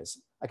 whatever it is.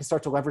 I can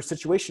start to leverage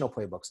situational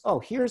playbooks. Oh,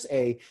 here's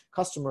a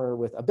customer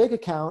with a big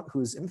account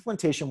whose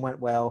implementation went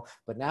well,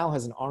 but now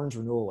has an orange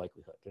renewal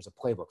likelihood. There's a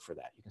playbook for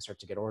that. You can start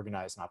to get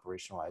organized and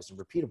operationalized and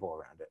repeatable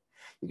around it.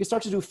 You can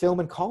start to do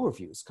film and call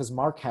reviews because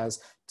Mark has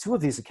 2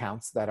 of these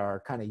accounts that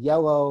are kind of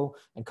yellow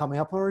and coming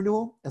up on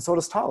renewal, and so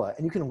does Tala.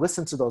 And you can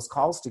listen to those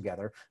calls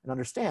together and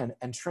understand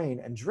and train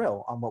and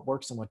drill on what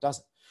works and what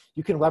doesn't.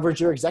 You can leverage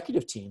your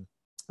executive team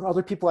or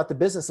other people at the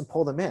business and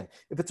pull them in.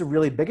 If it's a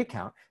really big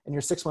account and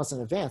you're 6 months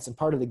in advance and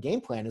part of the game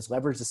plan is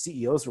leverage the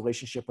CEO's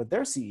relationship with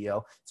their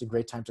CEO, it's a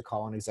great time to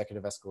call on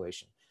executive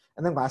escalation.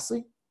 And then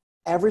lastly,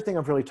 everything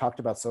I've really talked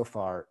about so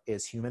far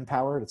is human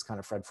powered. It's kind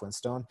of Fred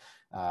Flintstone.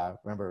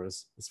 Remember,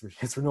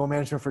 it's renewal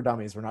management for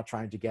dummies. We're not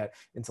trying to get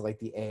into like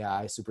the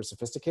AI super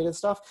sophisticated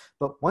stuff.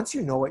 But once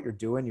you know what you're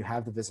doing, you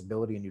have the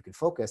visibility and you can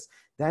focus,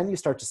 then you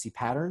start to see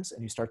patterns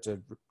and you start to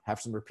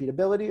have some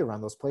repeatability around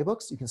those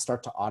playbooks. You can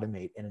start to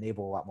automate and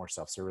enable a lot more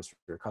self-service for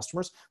your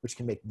customers, which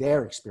can make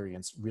their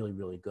experience really,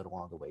 really good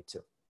along the way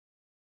too.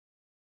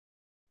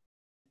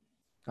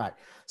 All right,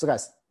 so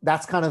guys,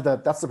 that's kind of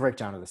the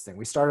breakdown of this thing.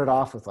 We started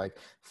off with like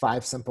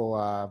 5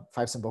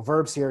 simple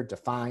verbs here: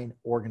 define,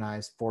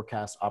 organize,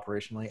 forecast,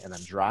 operationally, and then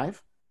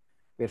drive.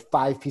 We had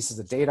 5 pieces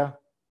of data.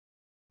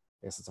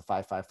 I guess it's a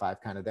 5-5-5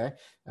 kind of day.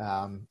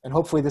 And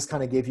hopefully this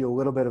kind of gave you a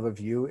little bit of a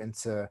view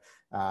into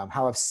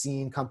how I've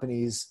seen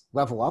companies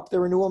level up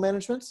their renewal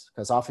management,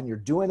 because often you're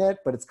doing it,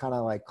 but it's kind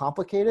of like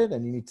complicated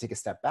and you need to take a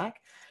step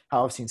back.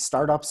 How I've seen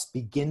startups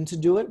begin to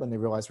do it when they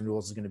realize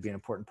renewals is going to be an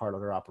important part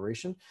of their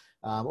operation.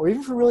 Or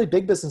even for really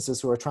big businesses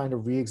who are trying to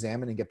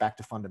re-examine and get back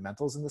to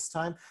fundamentals in this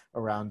time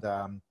around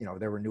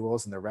their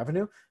renewals and their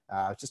revenue.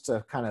 Just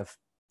a kind of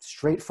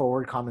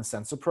straightforward common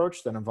sense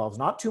approach that involves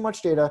not too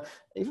much data,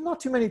 even not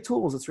too many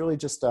tools. It's really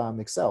just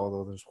Excel,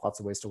 although there's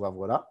lots of ways to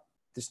level it up,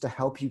 just to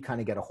help you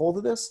kind of get a hold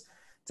of this,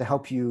 to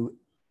help you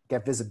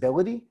get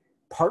visibility,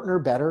 partner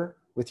better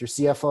with your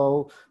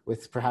CFO,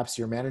 with perhaps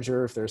your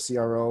manager, if they're a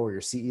CRO or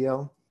your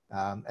CEO,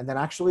 and then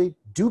actually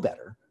do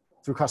better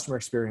through customer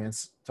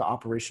experience to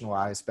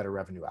operationalize better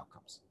revenue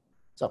outcomes.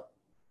 So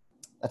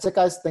that's it,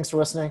 guys. Thanks for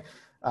listening.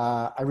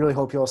 I really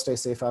hope you all stay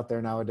safe out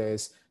there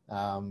nowadays.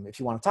 If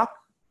you want to talk,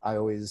 I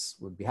always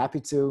would be happy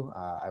to.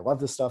 I love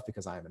this stuff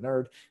because I am a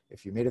nerd.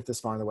 If you made it this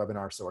far in the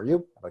webinar, so are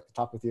you. I'd like to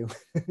talk with you.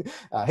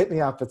 Hit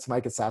me up. It's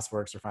Mike at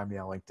SaaSWorks, or find me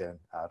on LinkedIn.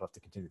 I'd love to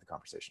continue the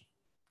conversation.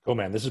 Cool,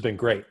 man. This has been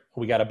great.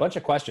 We got a bunch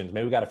of questions.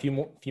 Maybe we got a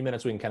few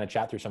minutes we can kind of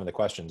chat through some of the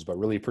questions, but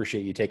really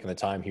appreciate you taking the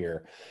time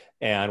here.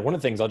 And one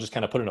of the things I'll just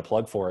kind of put in a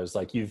plug for is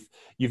like you've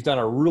done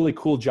a really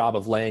cool job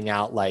of laying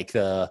out like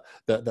the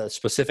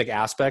specific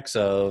aspects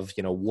of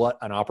what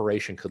an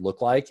operation could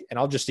look like. And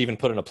I'll just even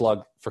put in a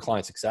plug for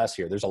ClientSuccess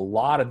here. There's a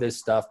lot of this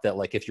stuff that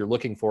like if you're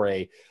looking for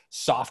a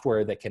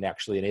software that can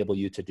actually enable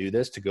you to do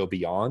this, to go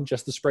beyond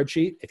just the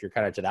spreadsheet, if you're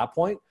kind of to that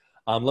point,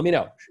 let me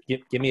know.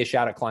 Give me a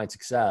shout at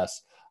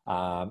ClientSuccess.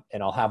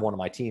 And I'll have one of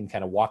my team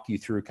kind of walk you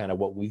through kind of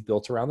what we've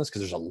built around this,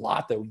 because there's a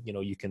lot that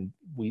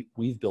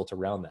we've built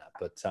around that.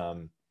 But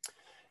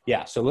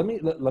yeah, so let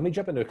me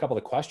jump into a couple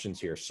of questions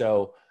here.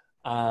 So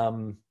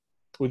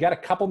we got a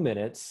couple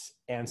minutes,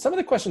 and some of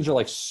the questions are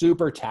like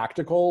super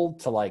tactical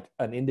to like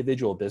an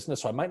individual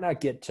business, so I might not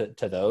get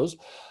to those.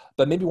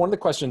 But maybe one of the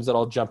questions that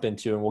I'll jump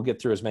into, and we'll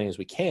get through as many as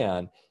we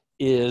can,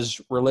 is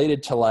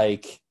related to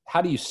like,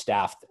 how do you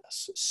staff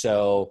this?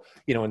 So,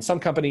 in some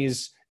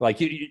companies, like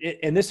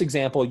in this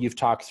example, you've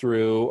talked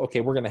through,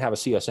 okay, we're going to have a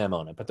CSM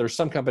on it, but there's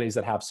some companies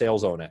that have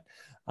sales on it.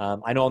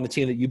 I know on the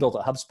team that you built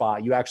at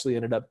HubSpot, you actually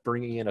ended up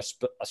bringing in a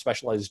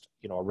specialized,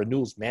 a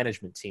renewals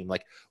management team.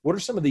 Like, what are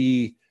some of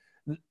the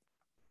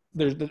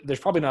there's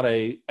probably not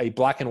a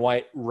black and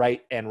white,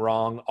 right and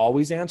wrong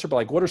always answer, but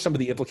like, what are some of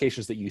the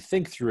implications that you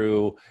think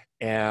through,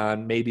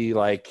 and maybe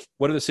like,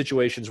 what are the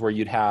situations where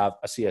you'd have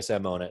a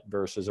CSM own it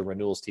versus a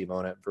renewals team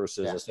own it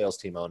versus a sales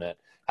team own it?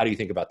 How do you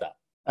think about that?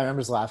 I'm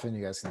just laughing.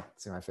 You guys can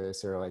see my face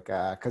here, like,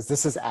 because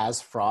this is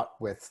as fraught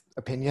with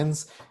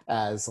opinions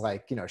as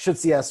like, should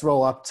CS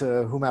roll up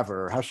to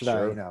whomever? How should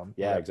I,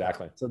 Yeah,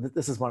 exactly. So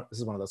this is one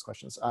of those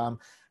questions.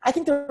 I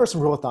think there are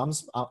some rule of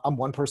thumbs. I'm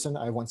one person.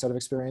 I have one set of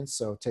experience,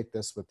 so take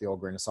this with the old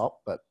grain of salt.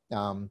 But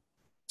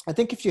I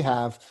think if you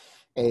have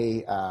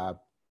a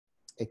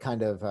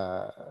kind of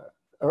a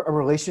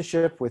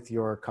relationship with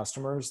your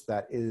customers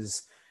that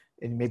is,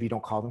 and maybe you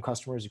don't call them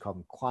customers, you call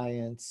them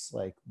clients,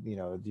 like,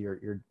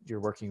 you're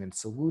working in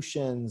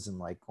solutions and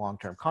like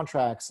long-term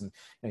contracts, and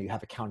you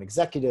have account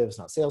executives,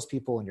 not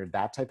salespeople, and you're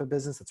that type of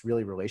business that's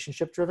really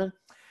relationship driven.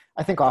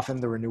 I think often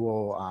the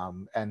renewal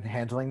and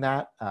handling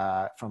that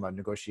from a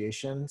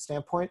negotiation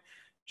standpoint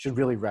should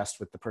really rest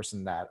with the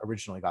person that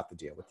originally got the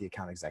deal, with the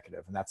account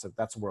executive. And that's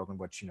a world in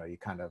which, you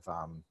kind of,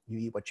 you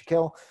eat what you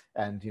kill,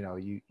 and,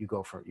 you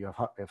go for, you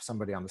have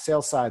somebody on the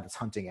sales side that's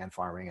hunting and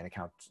farming, an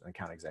account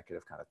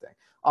executive kind of thing.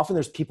 Often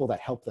there's people that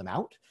help them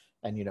out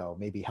and,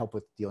 maybe help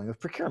with dealing with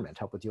procurement,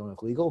 help with dealing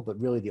with legal, but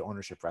really the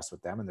ownership rests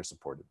with them and they're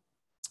supported.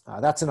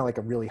 That's in like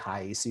a really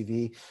high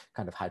ACV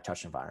kind of high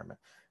touch environment.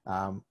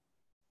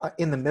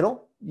 In the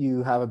middle,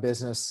 you have a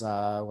business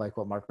like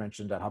what Mark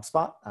mentioned at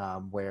HubSpot,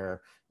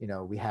 where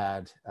we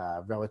had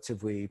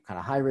relatively kind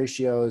of high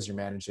ratios. You're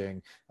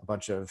managing a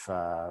bunch of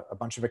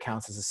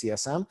accounts as a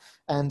CSM,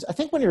 and I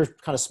think when you're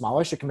kind of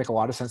smallish, it can make a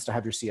lot of sense to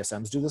have your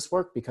CSMs do this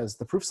work, because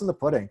the proof's in the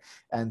pudding,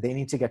 and they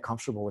need to get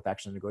comfortable with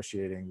actually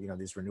negotiating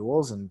these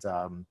renewals, and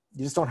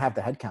you just don't have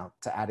the headcount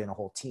to add in a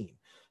whole team.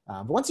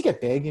 But once you get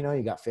big,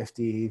 you got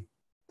 50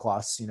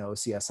 plus,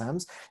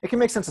 CSMs, it can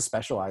make sense to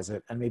specialize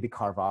it and maybe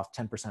carve off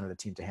 10% of the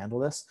team to handle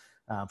this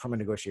from a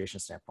negotiation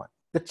standpoint.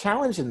 The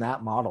challenge in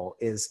that model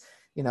is,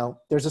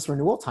 there's this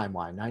renewal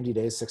timeline, 90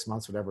 days, 6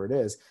 months, whatever it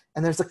is.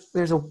 And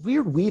there's a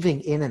weird weaving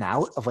in and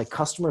out of like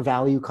customer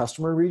value,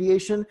 customer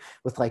remediation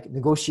with like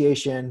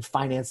negotiation,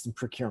 finance and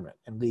procurement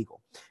and legal.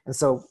 And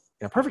so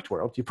in a perfect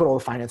world, you put all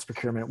the finance,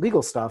 procurement,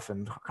 legal stuff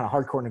and kind of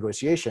hardcore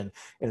negotiation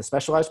in a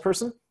specialized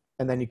person.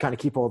 And then you kind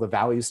of keep all the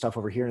value stuff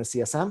over here in a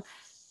CSM.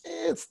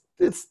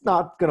 It's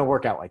not going to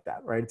work out like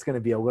that, right? It's going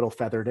to be a little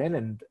feathered in,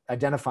 and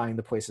identifying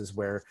the places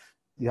where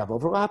you have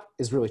overlap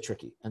is really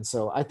tricky. And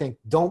so I think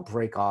don't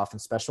break off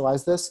and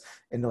specialize this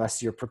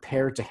unless you're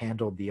prepared to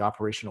handle the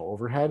operational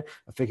overhead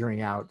of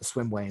figuring out the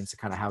swim lanes to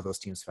kind of how those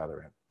teams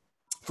feather in.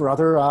 For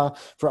other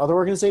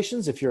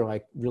organizations, if you're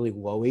like really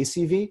low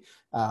ACV,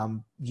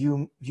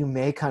 you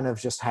may kind of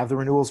just have the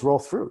renewals roll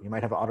through. You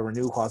might have auto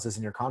renew clauses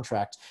in your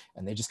contract,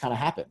 and they just kind of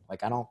happen.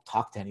 Like, I don't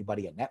talk to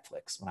anybody at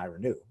Netflix when I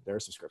renew their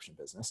subscription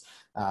business.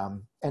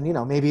 And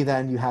maybe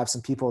then you have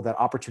some people that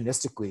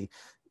opportunistically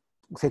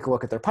take a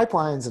look at their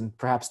pipelines and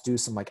perhaps do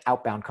some like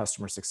outbound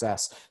customer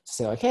success to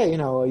say like, hey,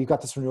 you got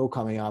this renewal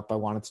coming up. I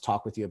wanted to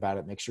talk with you about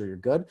it, make sure you're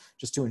good,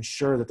 just to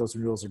ensure that those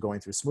renewals are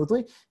going through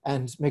smoothly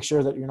and make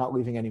sure that you're not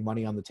leaving any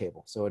money on the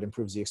table. So it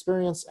improves the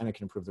experience and it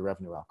can improve the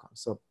revenue outcome.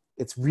 So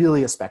it's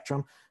really a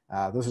spectrum.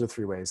 Those are the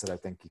three ways that I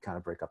think you kind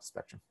of break up the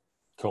spectrum.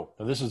 Cool.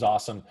 Well, this is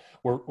awesome.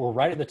 We're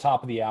right at the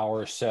top of the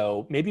hour.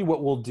 So maybe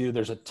what we'll do,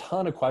 there's a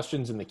ton of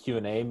questions in the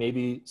Q&A.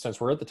 Maybe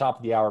since we're at the top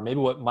of the hour, maybe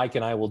what Mike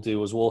and I will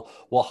do is we'll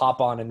hop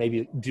on and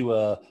maybe do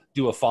a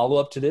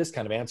follow-up to this,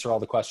 kind of answer all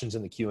the questions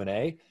in the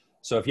Q&A.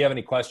 So if you have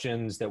any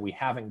questions that we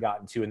haven't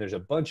gotten to, and there's a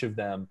bunch of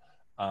them,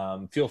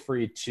 feel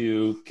free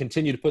to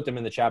continue to put them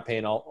in the chat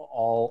pane.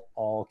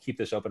 I'll keep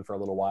this open for a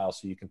little while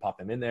so you can pop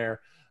them in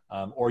there.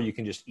 Or you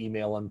can just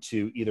email them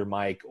to either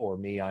Mike or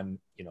me. I'm,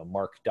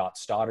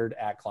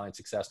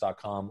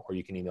 mark.stoddard@clientsuccess.com, or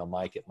you can email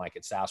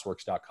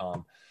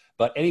mike@SaaSWorks.com.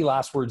 But any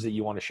last words that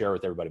you want to share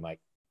with everybody, Mike?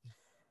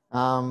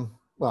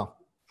 Well,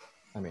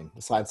 I mean,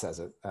 the slide says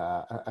it.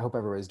 I hope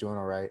everybody's doing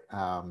all right.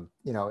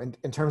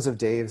 In terms of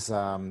Dave's,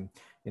 kind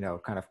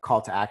of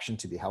call to action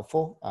to be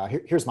helpful,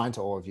 here's mine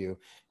to all of you.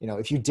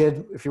 If you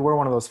were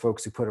one of those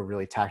folks who put a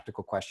really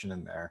tactical question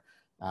in there,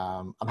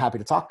 I'm happy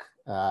to talk.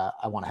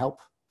 I want to help.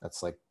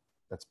 That's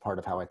part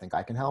of how I think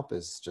I can help,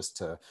 is just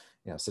to,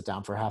 sit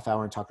down for a half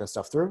hour and talk that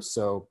stuff through.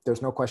 So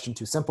there's no question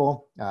too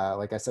simple.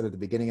 Like I said at the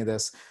beginning of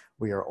this,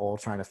 we are all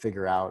trying to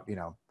figure out,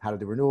 how to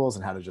do renewals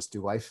and how to just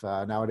do life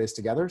nowadays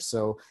together.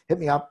 So hit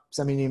me up,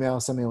 send me an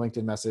email, send me a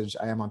LinkedIn message.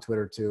 I am on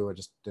Twitter too. I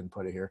just didn't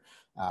put it here.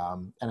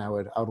 And I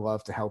would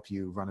love to help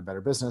you run a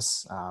better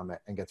business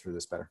and get through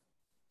this better.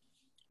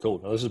 Cool.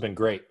 Well, this has been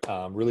great.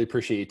 Really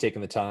appreciate you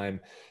taking the time.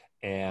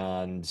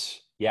 And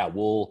yeah,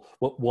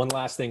 one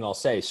last thing I'll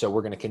say. So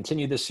we're going to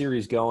continue this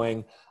series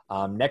going.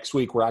 Next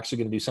week, we're actually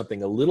going to do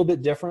something a little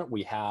bit different.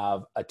 We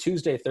have a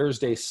Tuesday,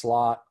 Thursday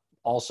slot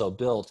also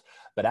built,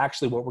 but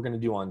actually what we're going to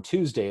do on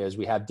Tuesday is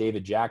we have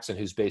David Jackson,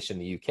 who's based in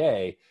the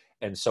UK.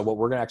 And so what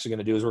we're actually going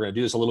to do is we're going to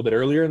do this a little bit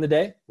earlier in the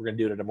day. We're going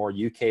to do it at a more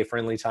UK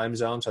friendly time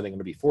zone. So I think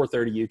it's going to be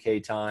 4:30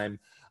 UK time.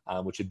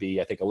 which would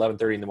be, I think,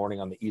 11:30 in the morning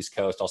on the East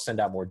Coast. I'll send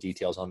out more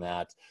details on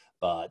that.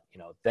 But,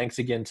 thanks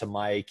again to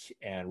Mike,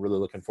 and really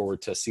looking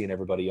forward to seeing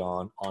everybody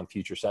on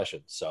future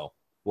sessions. So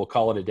we'll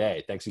call it a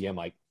day. Thanks again,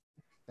 Mike.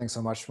 Thanks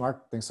so much,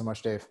 Mark. Thanks so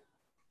much, Dave.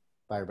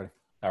 Bye, everybody.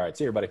 All right.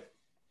 See you, everybody.